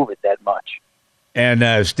want to move it that much.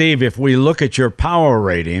 And Steve, if we look at your power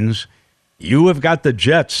ratings, you have got the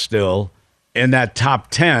Jets still in that top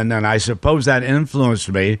 10, and I suppose that influenced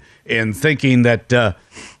me in thinking that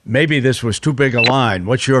maybe this was too big a line.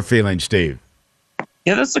 What's your feeling, Steve?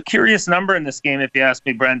 Yeah, that's a curious number in this game, if you ask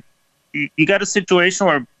me, Brent. You got a situation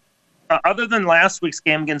where, other than last week's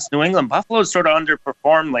game against New England, Buffalo's sort of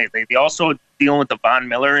underperformed lately. They also dealing with the Von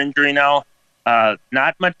Miller injury now.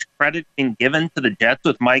 Not much credit being given to the Jets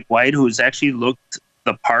with Mike White, who's actually looked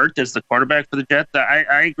the part as the quarterback for the Jets.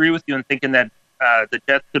 I agree with you in thinking that the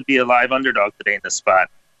Jets could be a live underdog today in this spot.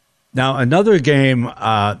 Now, another game,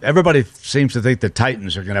 everybody seems to think the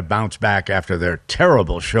Titans are going to bounce back after their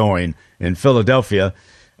terrible showing in Philadelphia.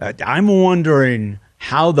 I'm wondering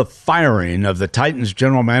how the firing of the Titans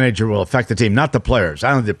general manager will affect the team, not the players. I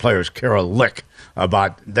don't think the players care a lick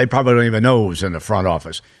about, they probably don't even know who's in the front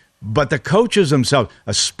office. But the coaches themselves,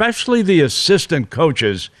 especially the assistant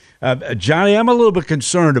coaches, Johnny, I'm a little bit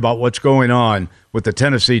concerned about what's going on with the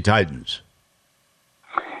Tennessee Titans.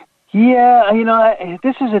 Yeah,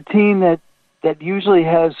 this is a team that usually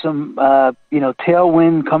has some,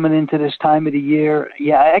 tailwind coming into this time of the year.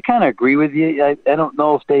 Yeah, I kind of agree with you. I don't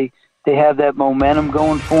know if they have that momentum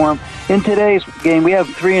going for them. In today's game, we have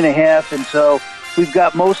 3.5, and so we've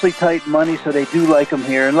got mostly tight money, so they do like them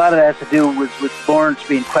here. And a lot of that has to do with Lawrence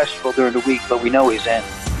being questionable during the week, but we know he's in.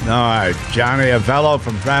 All right, Johnny Avello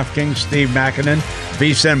from DraftKings, Steve Makinen,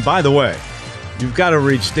 VSiN. By the way, you've got to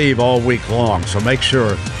read Steve all week long, so make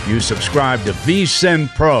sure you subscribe to VSiN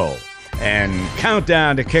Pro. And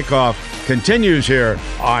Countdown to Kickoff continues here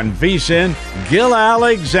on VSiN. Gil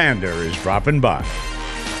Alexander is dropping by.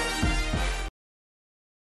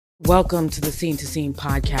 Welcome to the Scene to Scene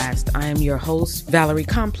podcast. I am your host, Valerie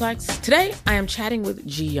Complex. Today, I am chatting with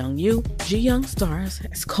Ji Young Yoo. Ji Young stars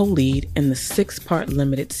as co-lead in the 6-part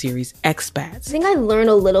limited series Expats. I think I learn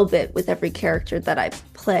a little bit with every character that I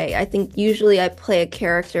play. I think usually I play a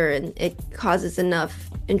character and it causes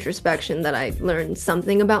enough introspection that I learn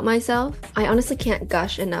something about myself. I honestly can't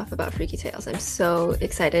gush enough about Freaky Tales. I'm so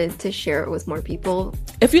excited to share it with more people.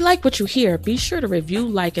 If you like what you hear, be sure to review,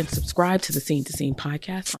 like, and subscribe to the Scene to Scene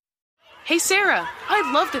podcast. Hey Sarah,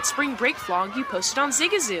 I love that spring break vlog you posted on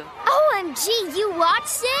Zigazoo. OMG, you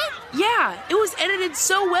watched it? Yeah, it was edited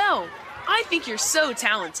so well. I think you're so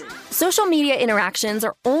talented. Social media interactions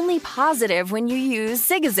are only positive when you use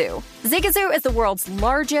Zigazoo. Zigazoo is the world's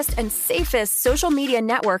largest and safest social media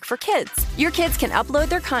network for kids. Your kids can upload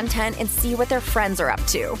their content and see what their friends are up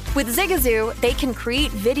to. With Zigazoo, they can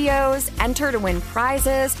create videos, enter to win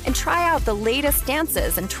prizes, and try out the latest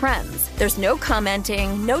dances and trends. There's no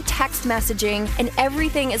commenting, no text messaging, and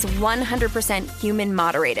everything is 100% human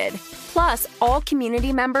moderated. Plus, all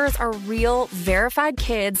community members are real, verified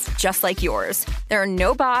kids just like yours. There are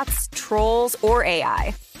no bots, trolls, or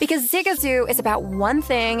AI. Because Zigazoo is about one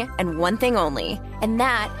thing and one thing only, and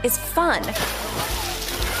that is fun.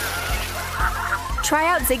 Try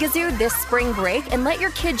out Zigazoo this spring break and let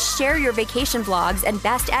your kids share your vacation vlogs and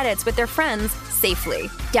best edits with their friends safely.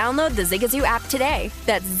 Download the Zigazoo app today.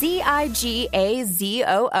 That's Zigazoo.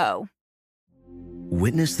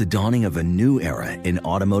 Witness the dawning of a new era in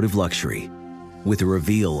automotive luxury with a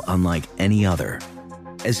reveal unlike any other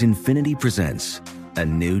as Infiniti presents a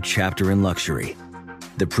new chapter in luxury,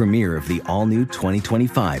 the premiere of the all-new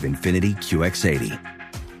 2025 Infiniti QX80.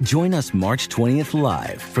 Join us March 20th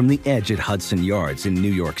live from the Edge at Hudson Yards in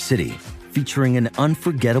New York City, featuring an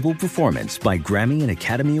unforgettable performance by Grammy and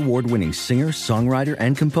Academy Award-winning singer, songwriter,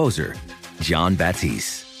 and composer Jon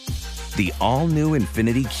Batiste. The all-new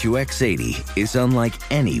Infiniti QX80 is unlike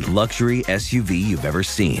any luxury SUV you've ever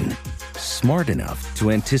seen. Smart enough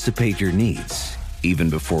to anticipate your needs, even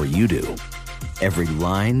before you do. Every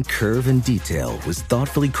line, curve, and detail was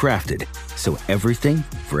thoughtfully crafted, so everything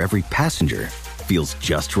for every passenger feels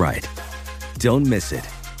just right. Don't miss it.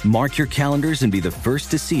 Mark your calendars and be the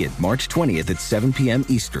first to see it March 20th at 7 p.m.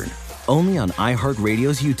 Eastern, only on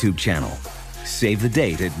iHeartRadio's YouTube channel. Save the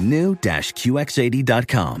date at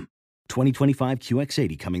new-QX80.com. 2025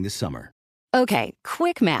 QX80 coming this summer. Okay,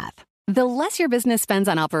 quick math. The less your business spends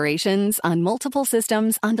on operations, on multiple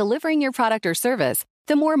systems, on delivering your product or service,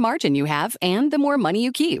 the more margin you have and the more money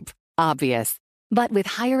you keep. Obvious. But with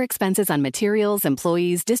higher expenses on materials,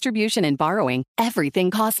 employees, distribution, and borrowing,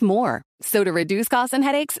 everything costs more. So to reduce costs and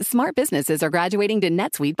headaches, smart businesses are graduating to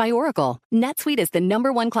NetSuite by Oracle. NetSuite is the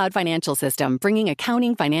 #1 cloud financial system, bringing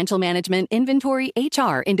accounting, financial management, inventory,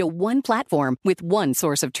 HR into one platform with one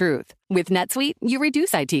source of truth. With NetSuite, you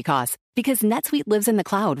reduce IT costs because NetSuite lives in the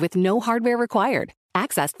cloud with no hardware required,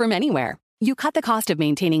 accessed from anywhere. You cut the cost of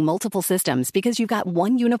maintaining multiple systems because you've got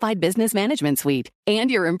one unified business management suite. And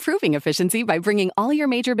you're improving efficiency by bringing all your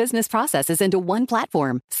major business processes into one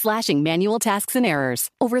platform, slashing manual tasks and errors.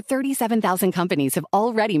 Over 37,000 companies have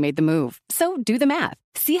already made the move. So do the math.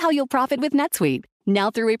 See how you'll profit with NetSuite. Now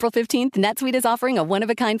through April 15th, NetSuite is offering a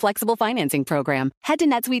one-of-a-kind flexible financing program. Head to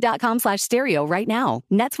netsuite.com/stereo right now.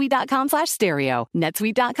 netsuite.com/stereo.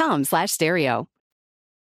 netsuite.com/stereo.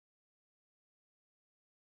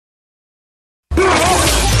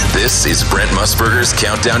 This is Brent Musburger's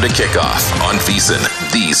Countdown to Kickoff on VSiN,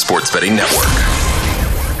 the Sports Betting Network.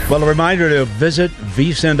 Well, a reminder to visit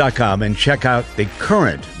vsin.com and check out the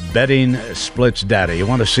current betting splits data. You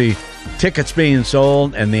want to see tickets being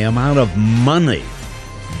sold and the amount of money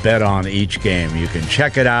bet on each game. You can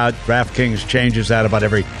check it out. DraftKings changes that about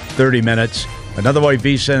every 30 minutes. Another way,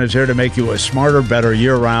 VSiN is here to make you a smarter, better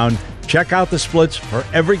year-round. Check out the splits for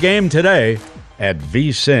every game today at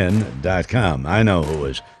vsin.com. I know who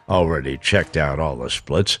has already checked out all the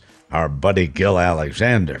splits. Our buddy Gil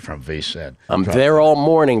Alexander from VSiN. I'm there all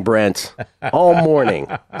morning, Brent. All morning.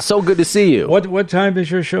 So good to see you. What time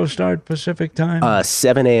does your show start, Pacific time?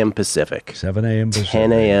 7 a.m. Pacific. 7 a.m. Pacific.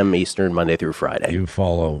 10 a.m. Eastern, Monday through Friday. You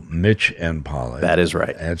follow Mitch and Paula. That is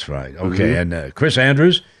right. That's right. Okay, and Chris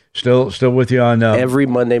Andrews, still with you on... every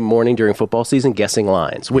Monday morning during football season, Guessing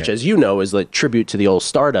Lines, which, as you know, is a tribute to the old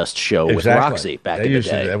Stardust show with Roxy back in the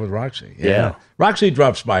day. That was Roxy. Yeah. Roxy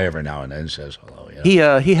drops by every now and then and says hello.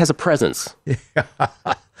 Yeah. He has a presence.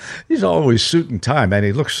 He's always suit and tie, man.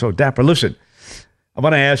 He looks so dapper. Listen, I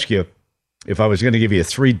want to ask you, if I was going to give you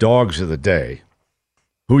 3 dogs of the day,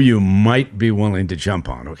 who you might be willing to jump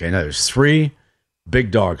on. Okay, now there's 3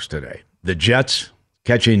 big dogs today. The Jets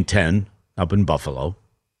catching 10 up in Buffalo.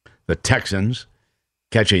 The Texans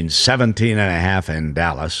catching 17.5 in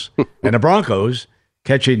Dallas, and the Broncos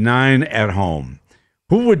catching 9 at home.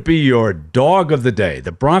 Who would be your dog of the day,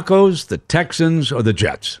 the Broncos, the Texans, or the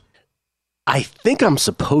Jets? I think I'm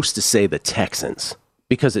supposed to say the Texans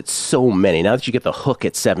because it's so many. Now that you get the hook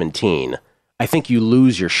at 17, I think you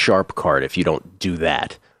lose your sharp card if you don't do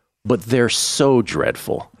that. But they're so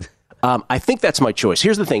dreadful. I think that's my choice.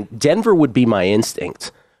 Here's the thing. Denver would be my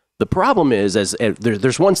instinct. The problem is,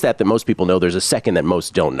 there's one stat that most people know. There's a second that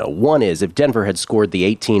most don't know. One is if Denver had scored the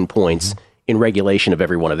 18 points in regulation of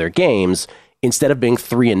every one of their games, instead of being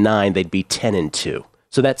 3-9, they'd be 10-2.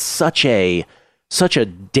 So that's such a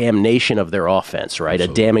damnation of their offense, right?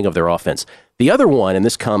 Absolutely. A damning of their offense. The other one, and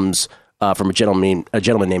this comes from a gentleman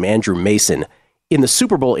named Andrew Mason, in the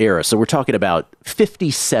Super Bowl era. So we're talking about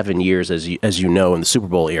 57 years, as you know, in the Super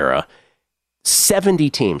Bowl era. 70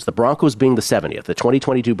 teams, the Broncos being the 70th, the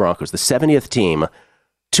 2022 Broncos, the 70th team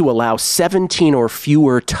to allow 17 or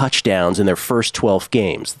fewer touchdowns in their first 12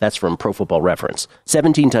 games. That's from Pro Football Reference.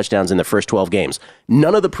 17 touchdowns in their first 12 games.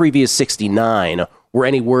 None of the previous 69 were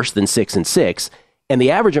any worse than 6-6. And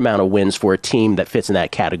the average amount of wins for a team that fits in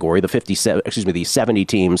that category, the 70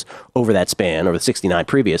 teams over that span, or the 69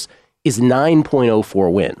 previous, is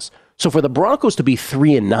 9.04 wins. So for the Broncos to be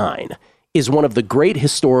 3-9 is one of the great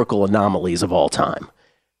historical anomalies of all time.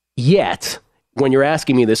 Yet, when you're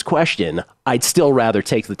asking me this question, I'd still rather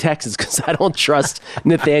take the Texans because I don't trust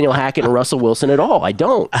Nathaniel Hackett and Russell Wilson at all. I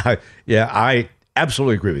don't. I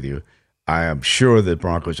absolutely agree with you. I am sure the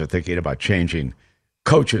Broncos are thinking about changing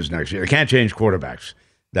coaches next year. They can't change quarterbacks.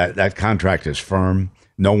 That contract is firm.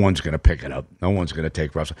 No one's going to pick it up. No one's going to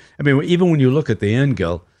take Russell. I mean, even when you look at the end,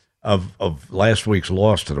 Gil, of last week's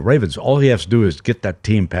loss to the Ravens, all he has to do is get that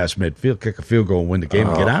team past midfield, kick a field goal, and win the game,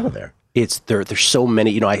 and get out of there. There's so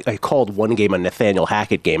many. I called one game a Nathaniel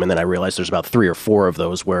Hackett game, and then I realized there's about 3 or 4 of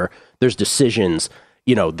those where there's decisions.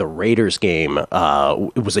 The Raiders game,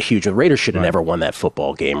 it was a huge. The Raiders should have never won that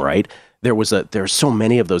football game, right? There's so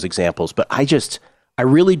many of those examples, but I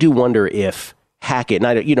really do wonder if Hackett,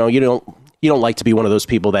 and you don't like to be one of those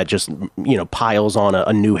people that just piles on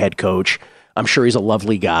a new head coach. I'm sure he's a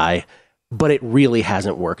lovely guy, but it really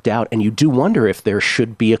hasn't worked out. And you do wonder if there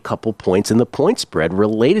should be a couple points in the point spread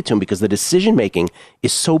related to him because the decision-making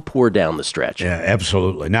is so poor down the stretch. Yeah,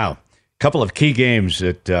 absolutely. Now, a couple of key games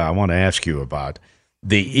that I want to ask you about.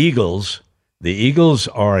 The Eagles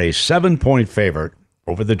are a 7-point favorite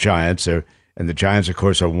over the Giants. And the Giants, of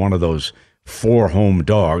course, are one of those 4 home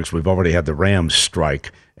dogs. We've already had the Rams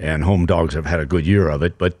strike, and home dogs have had a good year of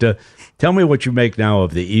it. But tell me what you make now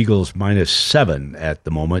of the Eagles -7 at the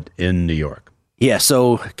moment in New York. Yeah,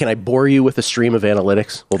 so can I bore you with a stream of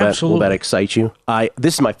analytics? Will that excite you?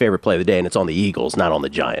 This is my favorite play of the day, and it's on the Eagles, not on the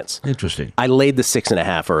Giants. Interesting. I laid the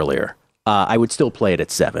 6.5 earlier. I would still play it at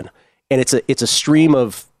 7. And it's a stream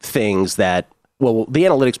of things that, well, the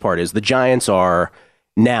analytics part is the Giants are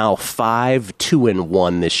now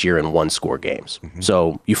 5-2-1 this year in one-score games. Mm-hmm.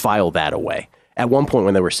 So you file that away. At one point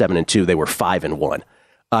when they were 7-2, they were 5-1.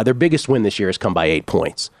 Their biggest win this year has come by 8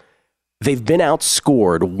 points. They've been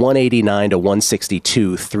outscored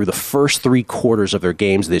 189-162 through the first 3 quarters of their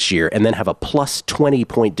games this year, and then have a plus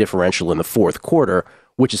 20-point differential in the fourth quarter,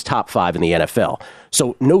 which is top 5 in the NFL.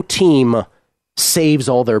 So no team saves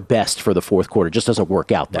all their best for the fourth quarter. It just doesn't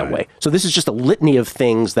work out that way. So this is just a litany of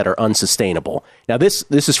things that are unsustainable. Now, this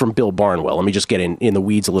is from Bill Barnwell. Let me just get in the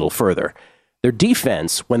weeds a little further. Their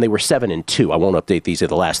defense, when they were 7-2, I won't update these in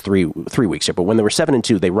the last three weeks here, but when they were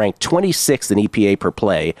 7-2, they ranked 26th in EPA per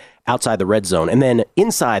play outside the red zone. And then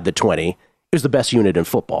inside the 20 is the best unit in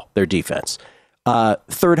football, their defense.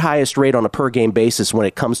 Third highest rate on a per game basis when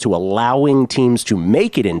it comes to allowing teams to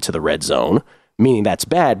make it into the red zone, meaning that's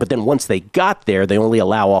bad. But then once they got there, they only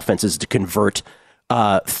allow offenses to convert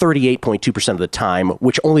 38.2% of the time,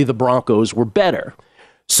 which only the Broncos were better.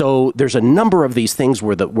 So there's a number of these things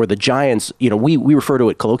where the Giants, we refer to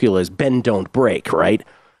it colloquially as bend, don't break, right?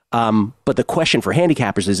 But the question for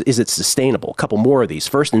handicappers is it sustainable? A couple more of these.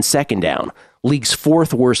 First and second down, league's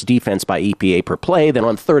 4th worst defense by EPA per play. Then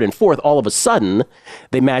on 3rd and 4th, all of a sudden,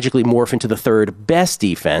 they magically morph into the 3rd best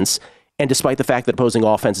defense. And despite the fact that opposing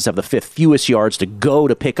offenses have the 5th fewest yards to go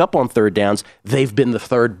to pick up on 3rd downs, they've been the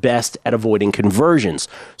 3rd best at avoiding conversions.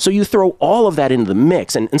 So you throw all of that into the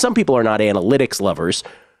mix, and some people are not analytics lovers.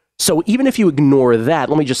 So even if you ignore that,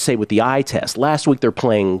 let me just say with the eye test, last week they're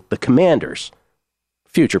playing the Commanders.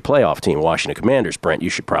 Future playoff team, Washington Commanders, Brent,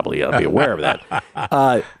 you should probably be aware of that.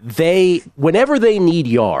 Whenever they need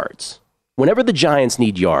yards, whenever the Giants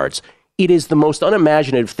need yards, it is the most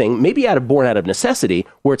unimaginative thing, maybe born out of necessity,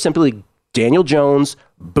 where it's simply Daniel Jones,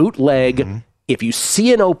 bootleg, if you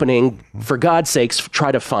see an opening, for God's sakes,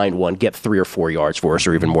 try to find one, get 3 or 4 yards for us,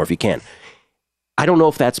 or even more if you can. I don't know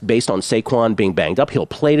if that's based on Saquon being banged up. He'll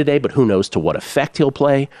play today, but who knows to what effect he'll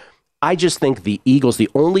play. I just think the Eagles, the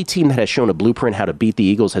only team that has shown a blueprint how to beat the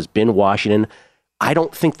Eagles has been Washington. I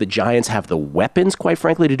don't think the Giants have the weapons, quite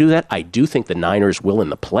frankly, to do that. I do think the Niners will in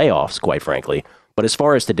the playoffs, quite frankly. But as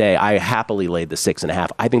far as today, I happily laid the 6.5.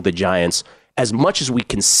 I think the Giants, as much as we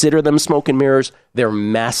consider them smoke and mirrors, they're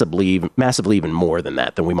massively even more than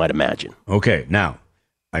that, than we might imagine. Okay, now,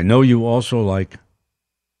 I know you also like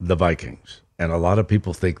the Vikings, and a lot of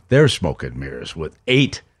people think they're smoke and mirrors with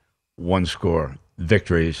 8 one-score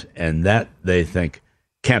victories, and that they think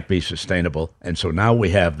can't be sustainable. And so now we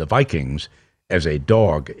have the Vikings as a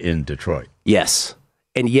dog in Detroit. Yes.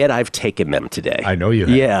 And yet I've taken them today. I know you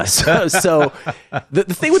have. Yeah. So the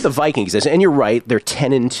thing with the Vikings is, and you're right, they're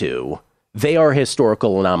 10-2. They are a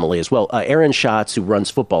historical anomaly as well. Aaron Schatz, who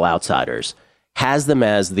runs Football Outsiders, has them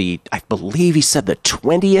as I believe he said the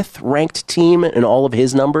 20th ranked team in all of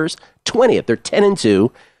his numbers. 20th. They're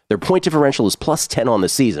 10-2. Their point differential is plus 10 on the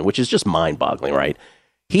season, which is just mind-boggling, right?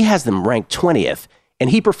 He has them ranked 20th. And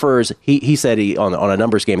he prefers, he said on a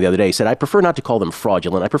numbers game the other day, he said, I prefer not to call them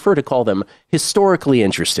fraudulent. I prefer to call them historically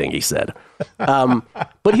interesting, he said.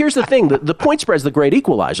 But here's the thing. The point spread's the great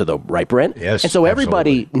equalizer, though, right, Brent? Yes, and so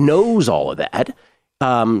everybody knows all of that.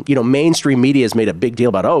 Mainstream media has made a big deal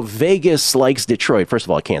about, Vegas likes Detroit. First of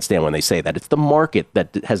all, I can't stand when they say that. It's the market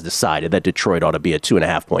that has decided that Detroit ought to be a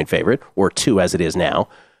 2.5-point favorite, or 2 as it is now.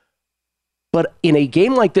 But in a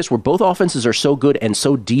game like this where both offenses are so good and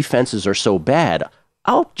so defenses are so bad,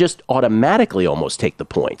 I'll just automatically almost take the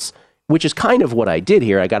points, which is kind of what I did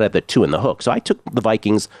here. I got at the 2 in the hook. So I took the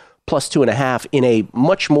Vikings plus 2.5 in a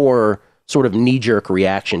much more sort of knee-jerk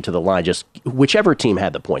reaction to the line. Just whichever team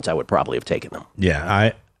had the points, I would probably have taken them. Yeah,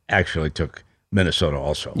 I actually took Minnesota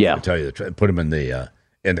also. Yeah. I'll tell you the truth. Put them in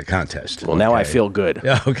the contest. Well, now I feel good.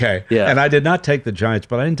 Yeah, okay. Yeah. And I did not take the Giants,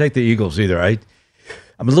 but I didn't take the Eagles either. I'm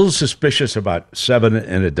a little suspicious about 7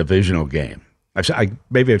 in a divisional game.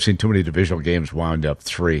 Maybe I've seen too many divisional games wound up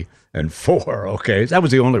 3 and 4. Okay, that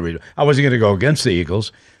was the only reason. I wasn't going to go against the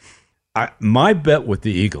Eagles. My bet with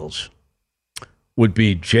the Eagles would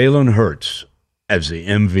be Jalen Hurts as the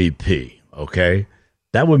MVP. Okay,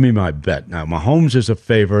 that would be my bet. Now, Mahomes is a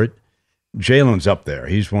favorite. Jalen's up there.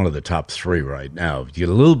 He's one of the top 3 right now. You get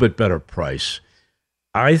a little bit better price.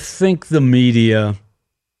 I think the media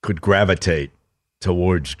could gravitate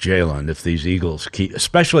towards Jalen if these Eagles keep,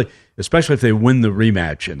 especially if they win the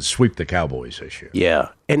rematch and sweep the Cowboys this year. Yeah,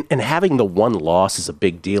 and having the one loss is a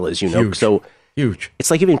big deal, as you know. Huge. So huge.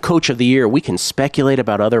 It's like even Coach of the Year, we can speculate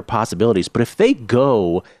about other possibilities, but if they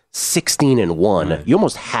go 16-1, right, you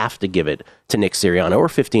almost have to give it to Nick Sirianni, or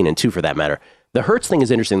 15-2 for that matter. The Hurts thing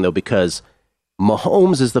is interesting, though, because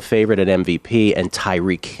Mahomes is the favorite at MVP and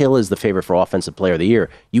Tyreek Hill is the favorite for Offensive Player of the Year.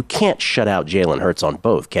 You can't shut out Jalen Hurts on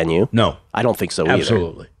both, can you? No. I don't think so either.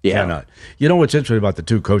 Absolutely. Yeah. Cannot. You know what's interesting about the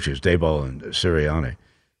two coaches, Daboll and Sirianni?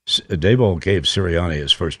 Daboll gave Sirianni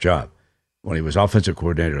his first job. When he was offensive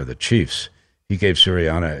coordinator of the Chiefs, he gave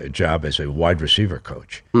Sirianni a job as a wide receiver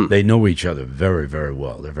coach. They know each other very, very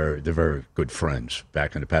well. They're very good friends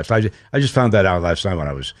back in the past. I just found that out last night when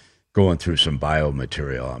I was going through some bio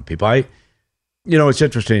material on people. It's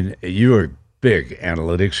interesting. You're a big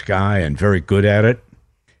analytics guy and very good at it.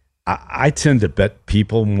 I tend to bet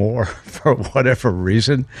people more for whatever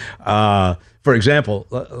reason. For example,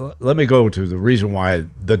 let me go to the reason why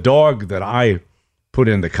the dog that I put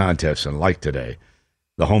in the contest and liked today,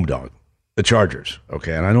 the home dog, the Chargers.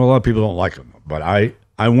 Okay, and I know a lot of people don't like them, but I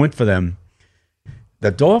went for them. The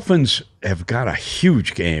Dolphins have got a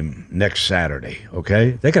huge game next Saturday.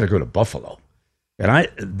 Okay, they got to go to Buffalo, and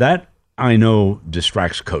I know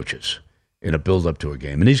distracts coaches in a build-up to a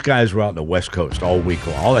game. And these guys were out on the West Coast all week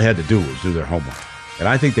long. All they had to do was do their homework. And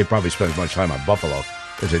I think they probably spent as much time on Buffalo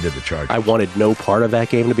as they did the Chargers. I wanted no part of that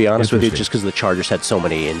game, to be honest with you, just because the Chargers had so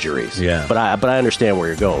many injuries. Yeah. But I understand where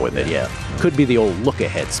you're going with it, yeah. Could be the old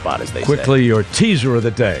look-ahead spot, as they say. Quickly, your teaser of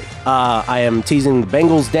the day. I am teasing the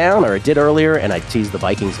Bengals down, or I did earlier, and I teased the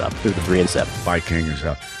Vikings up through the 3-7. Vikings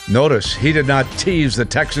up. Notice he did not tease the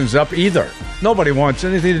Texans up either. Nobody wants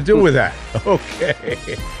anything to do with that. Okay.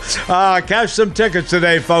 Cash some tickets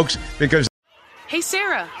today, folks, because... Hey,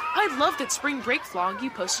 Sarah, I love that spring break vlog you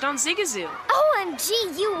posted on Zigazoo.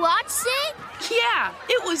 OMG, you watched it? Yeah,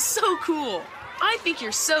 it was so cool. I think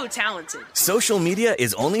you're so talented. Social media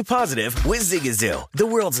is only positive with Zigazoo, the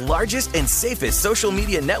world's largest and safest social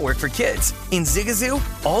media network for kids. In Zigazoo,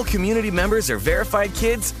 all community members are verified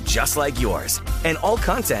kids just like yours, and all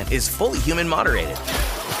content is fully human moderated.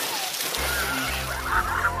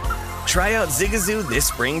 Try out Zigazoo this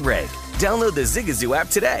spring break. Download the Zigazoo app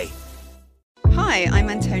today. Hi, I'm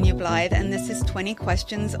Antonia Blythe, and this is 20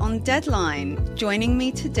 Questions on Deadline. Joining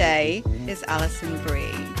me today is Alison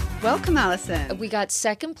Brie. Welcome, Alison. We got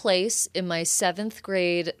second place in my 7th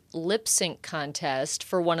grade lip sync contest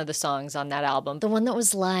for one of the songs on that album. The one that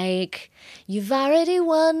was like, "You've already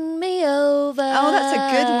won me over." Oh, that's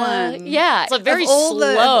a good one. Yeah. It's like very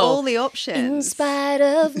slow. Of all the options. In spite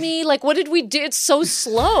of me. Like, what did we do? It's so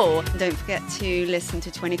slow. Don't forget to listen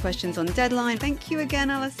to 20 Questions on Deadline. Thank you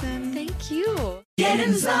again, Alison. Thank you. Get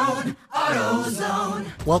in zone, AutoZone.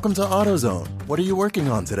 Welcome to AutoZone. What are you working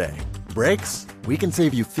on today? Brakes? We can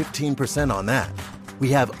save you 15% on that. We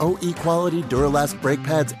have OE quality Duralast brake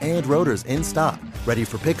pads and rotors in stock, ready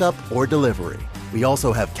for pickup or delivery. We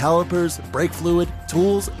also have calipers, brake fluid,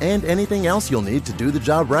 tools, and anything else you'll need to do the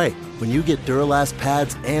job right. When you get Duralast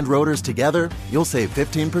pads and rotors together, you'll save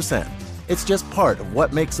 15%. It's just part of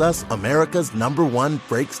what makes us America's #1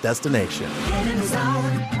 brakes destination. Get in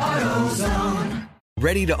zone, AutoZone.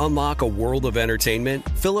 Ready to unlock a world of entertainment?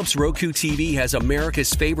 Philips Roku TV has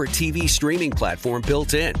America's favorite TV streaming platform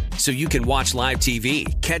built in, so you can watch live TV,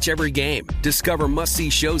 catch every game, discover must-see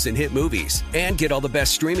shows and hit movies, and get all the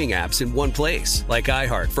best streaming apps in one place, like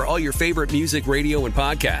iHeart for all your favorite music, radio, and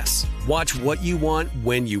podcasts. Watch what you want,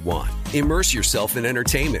 when you want. Immerse yourself in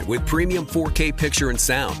entertainment with premium 4K picture and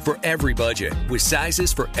sound for every budget, with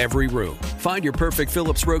sizes for every room. Find your perfect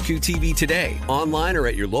Philips Roku TV today, online or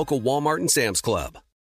at your local Walmart and Sam's Club.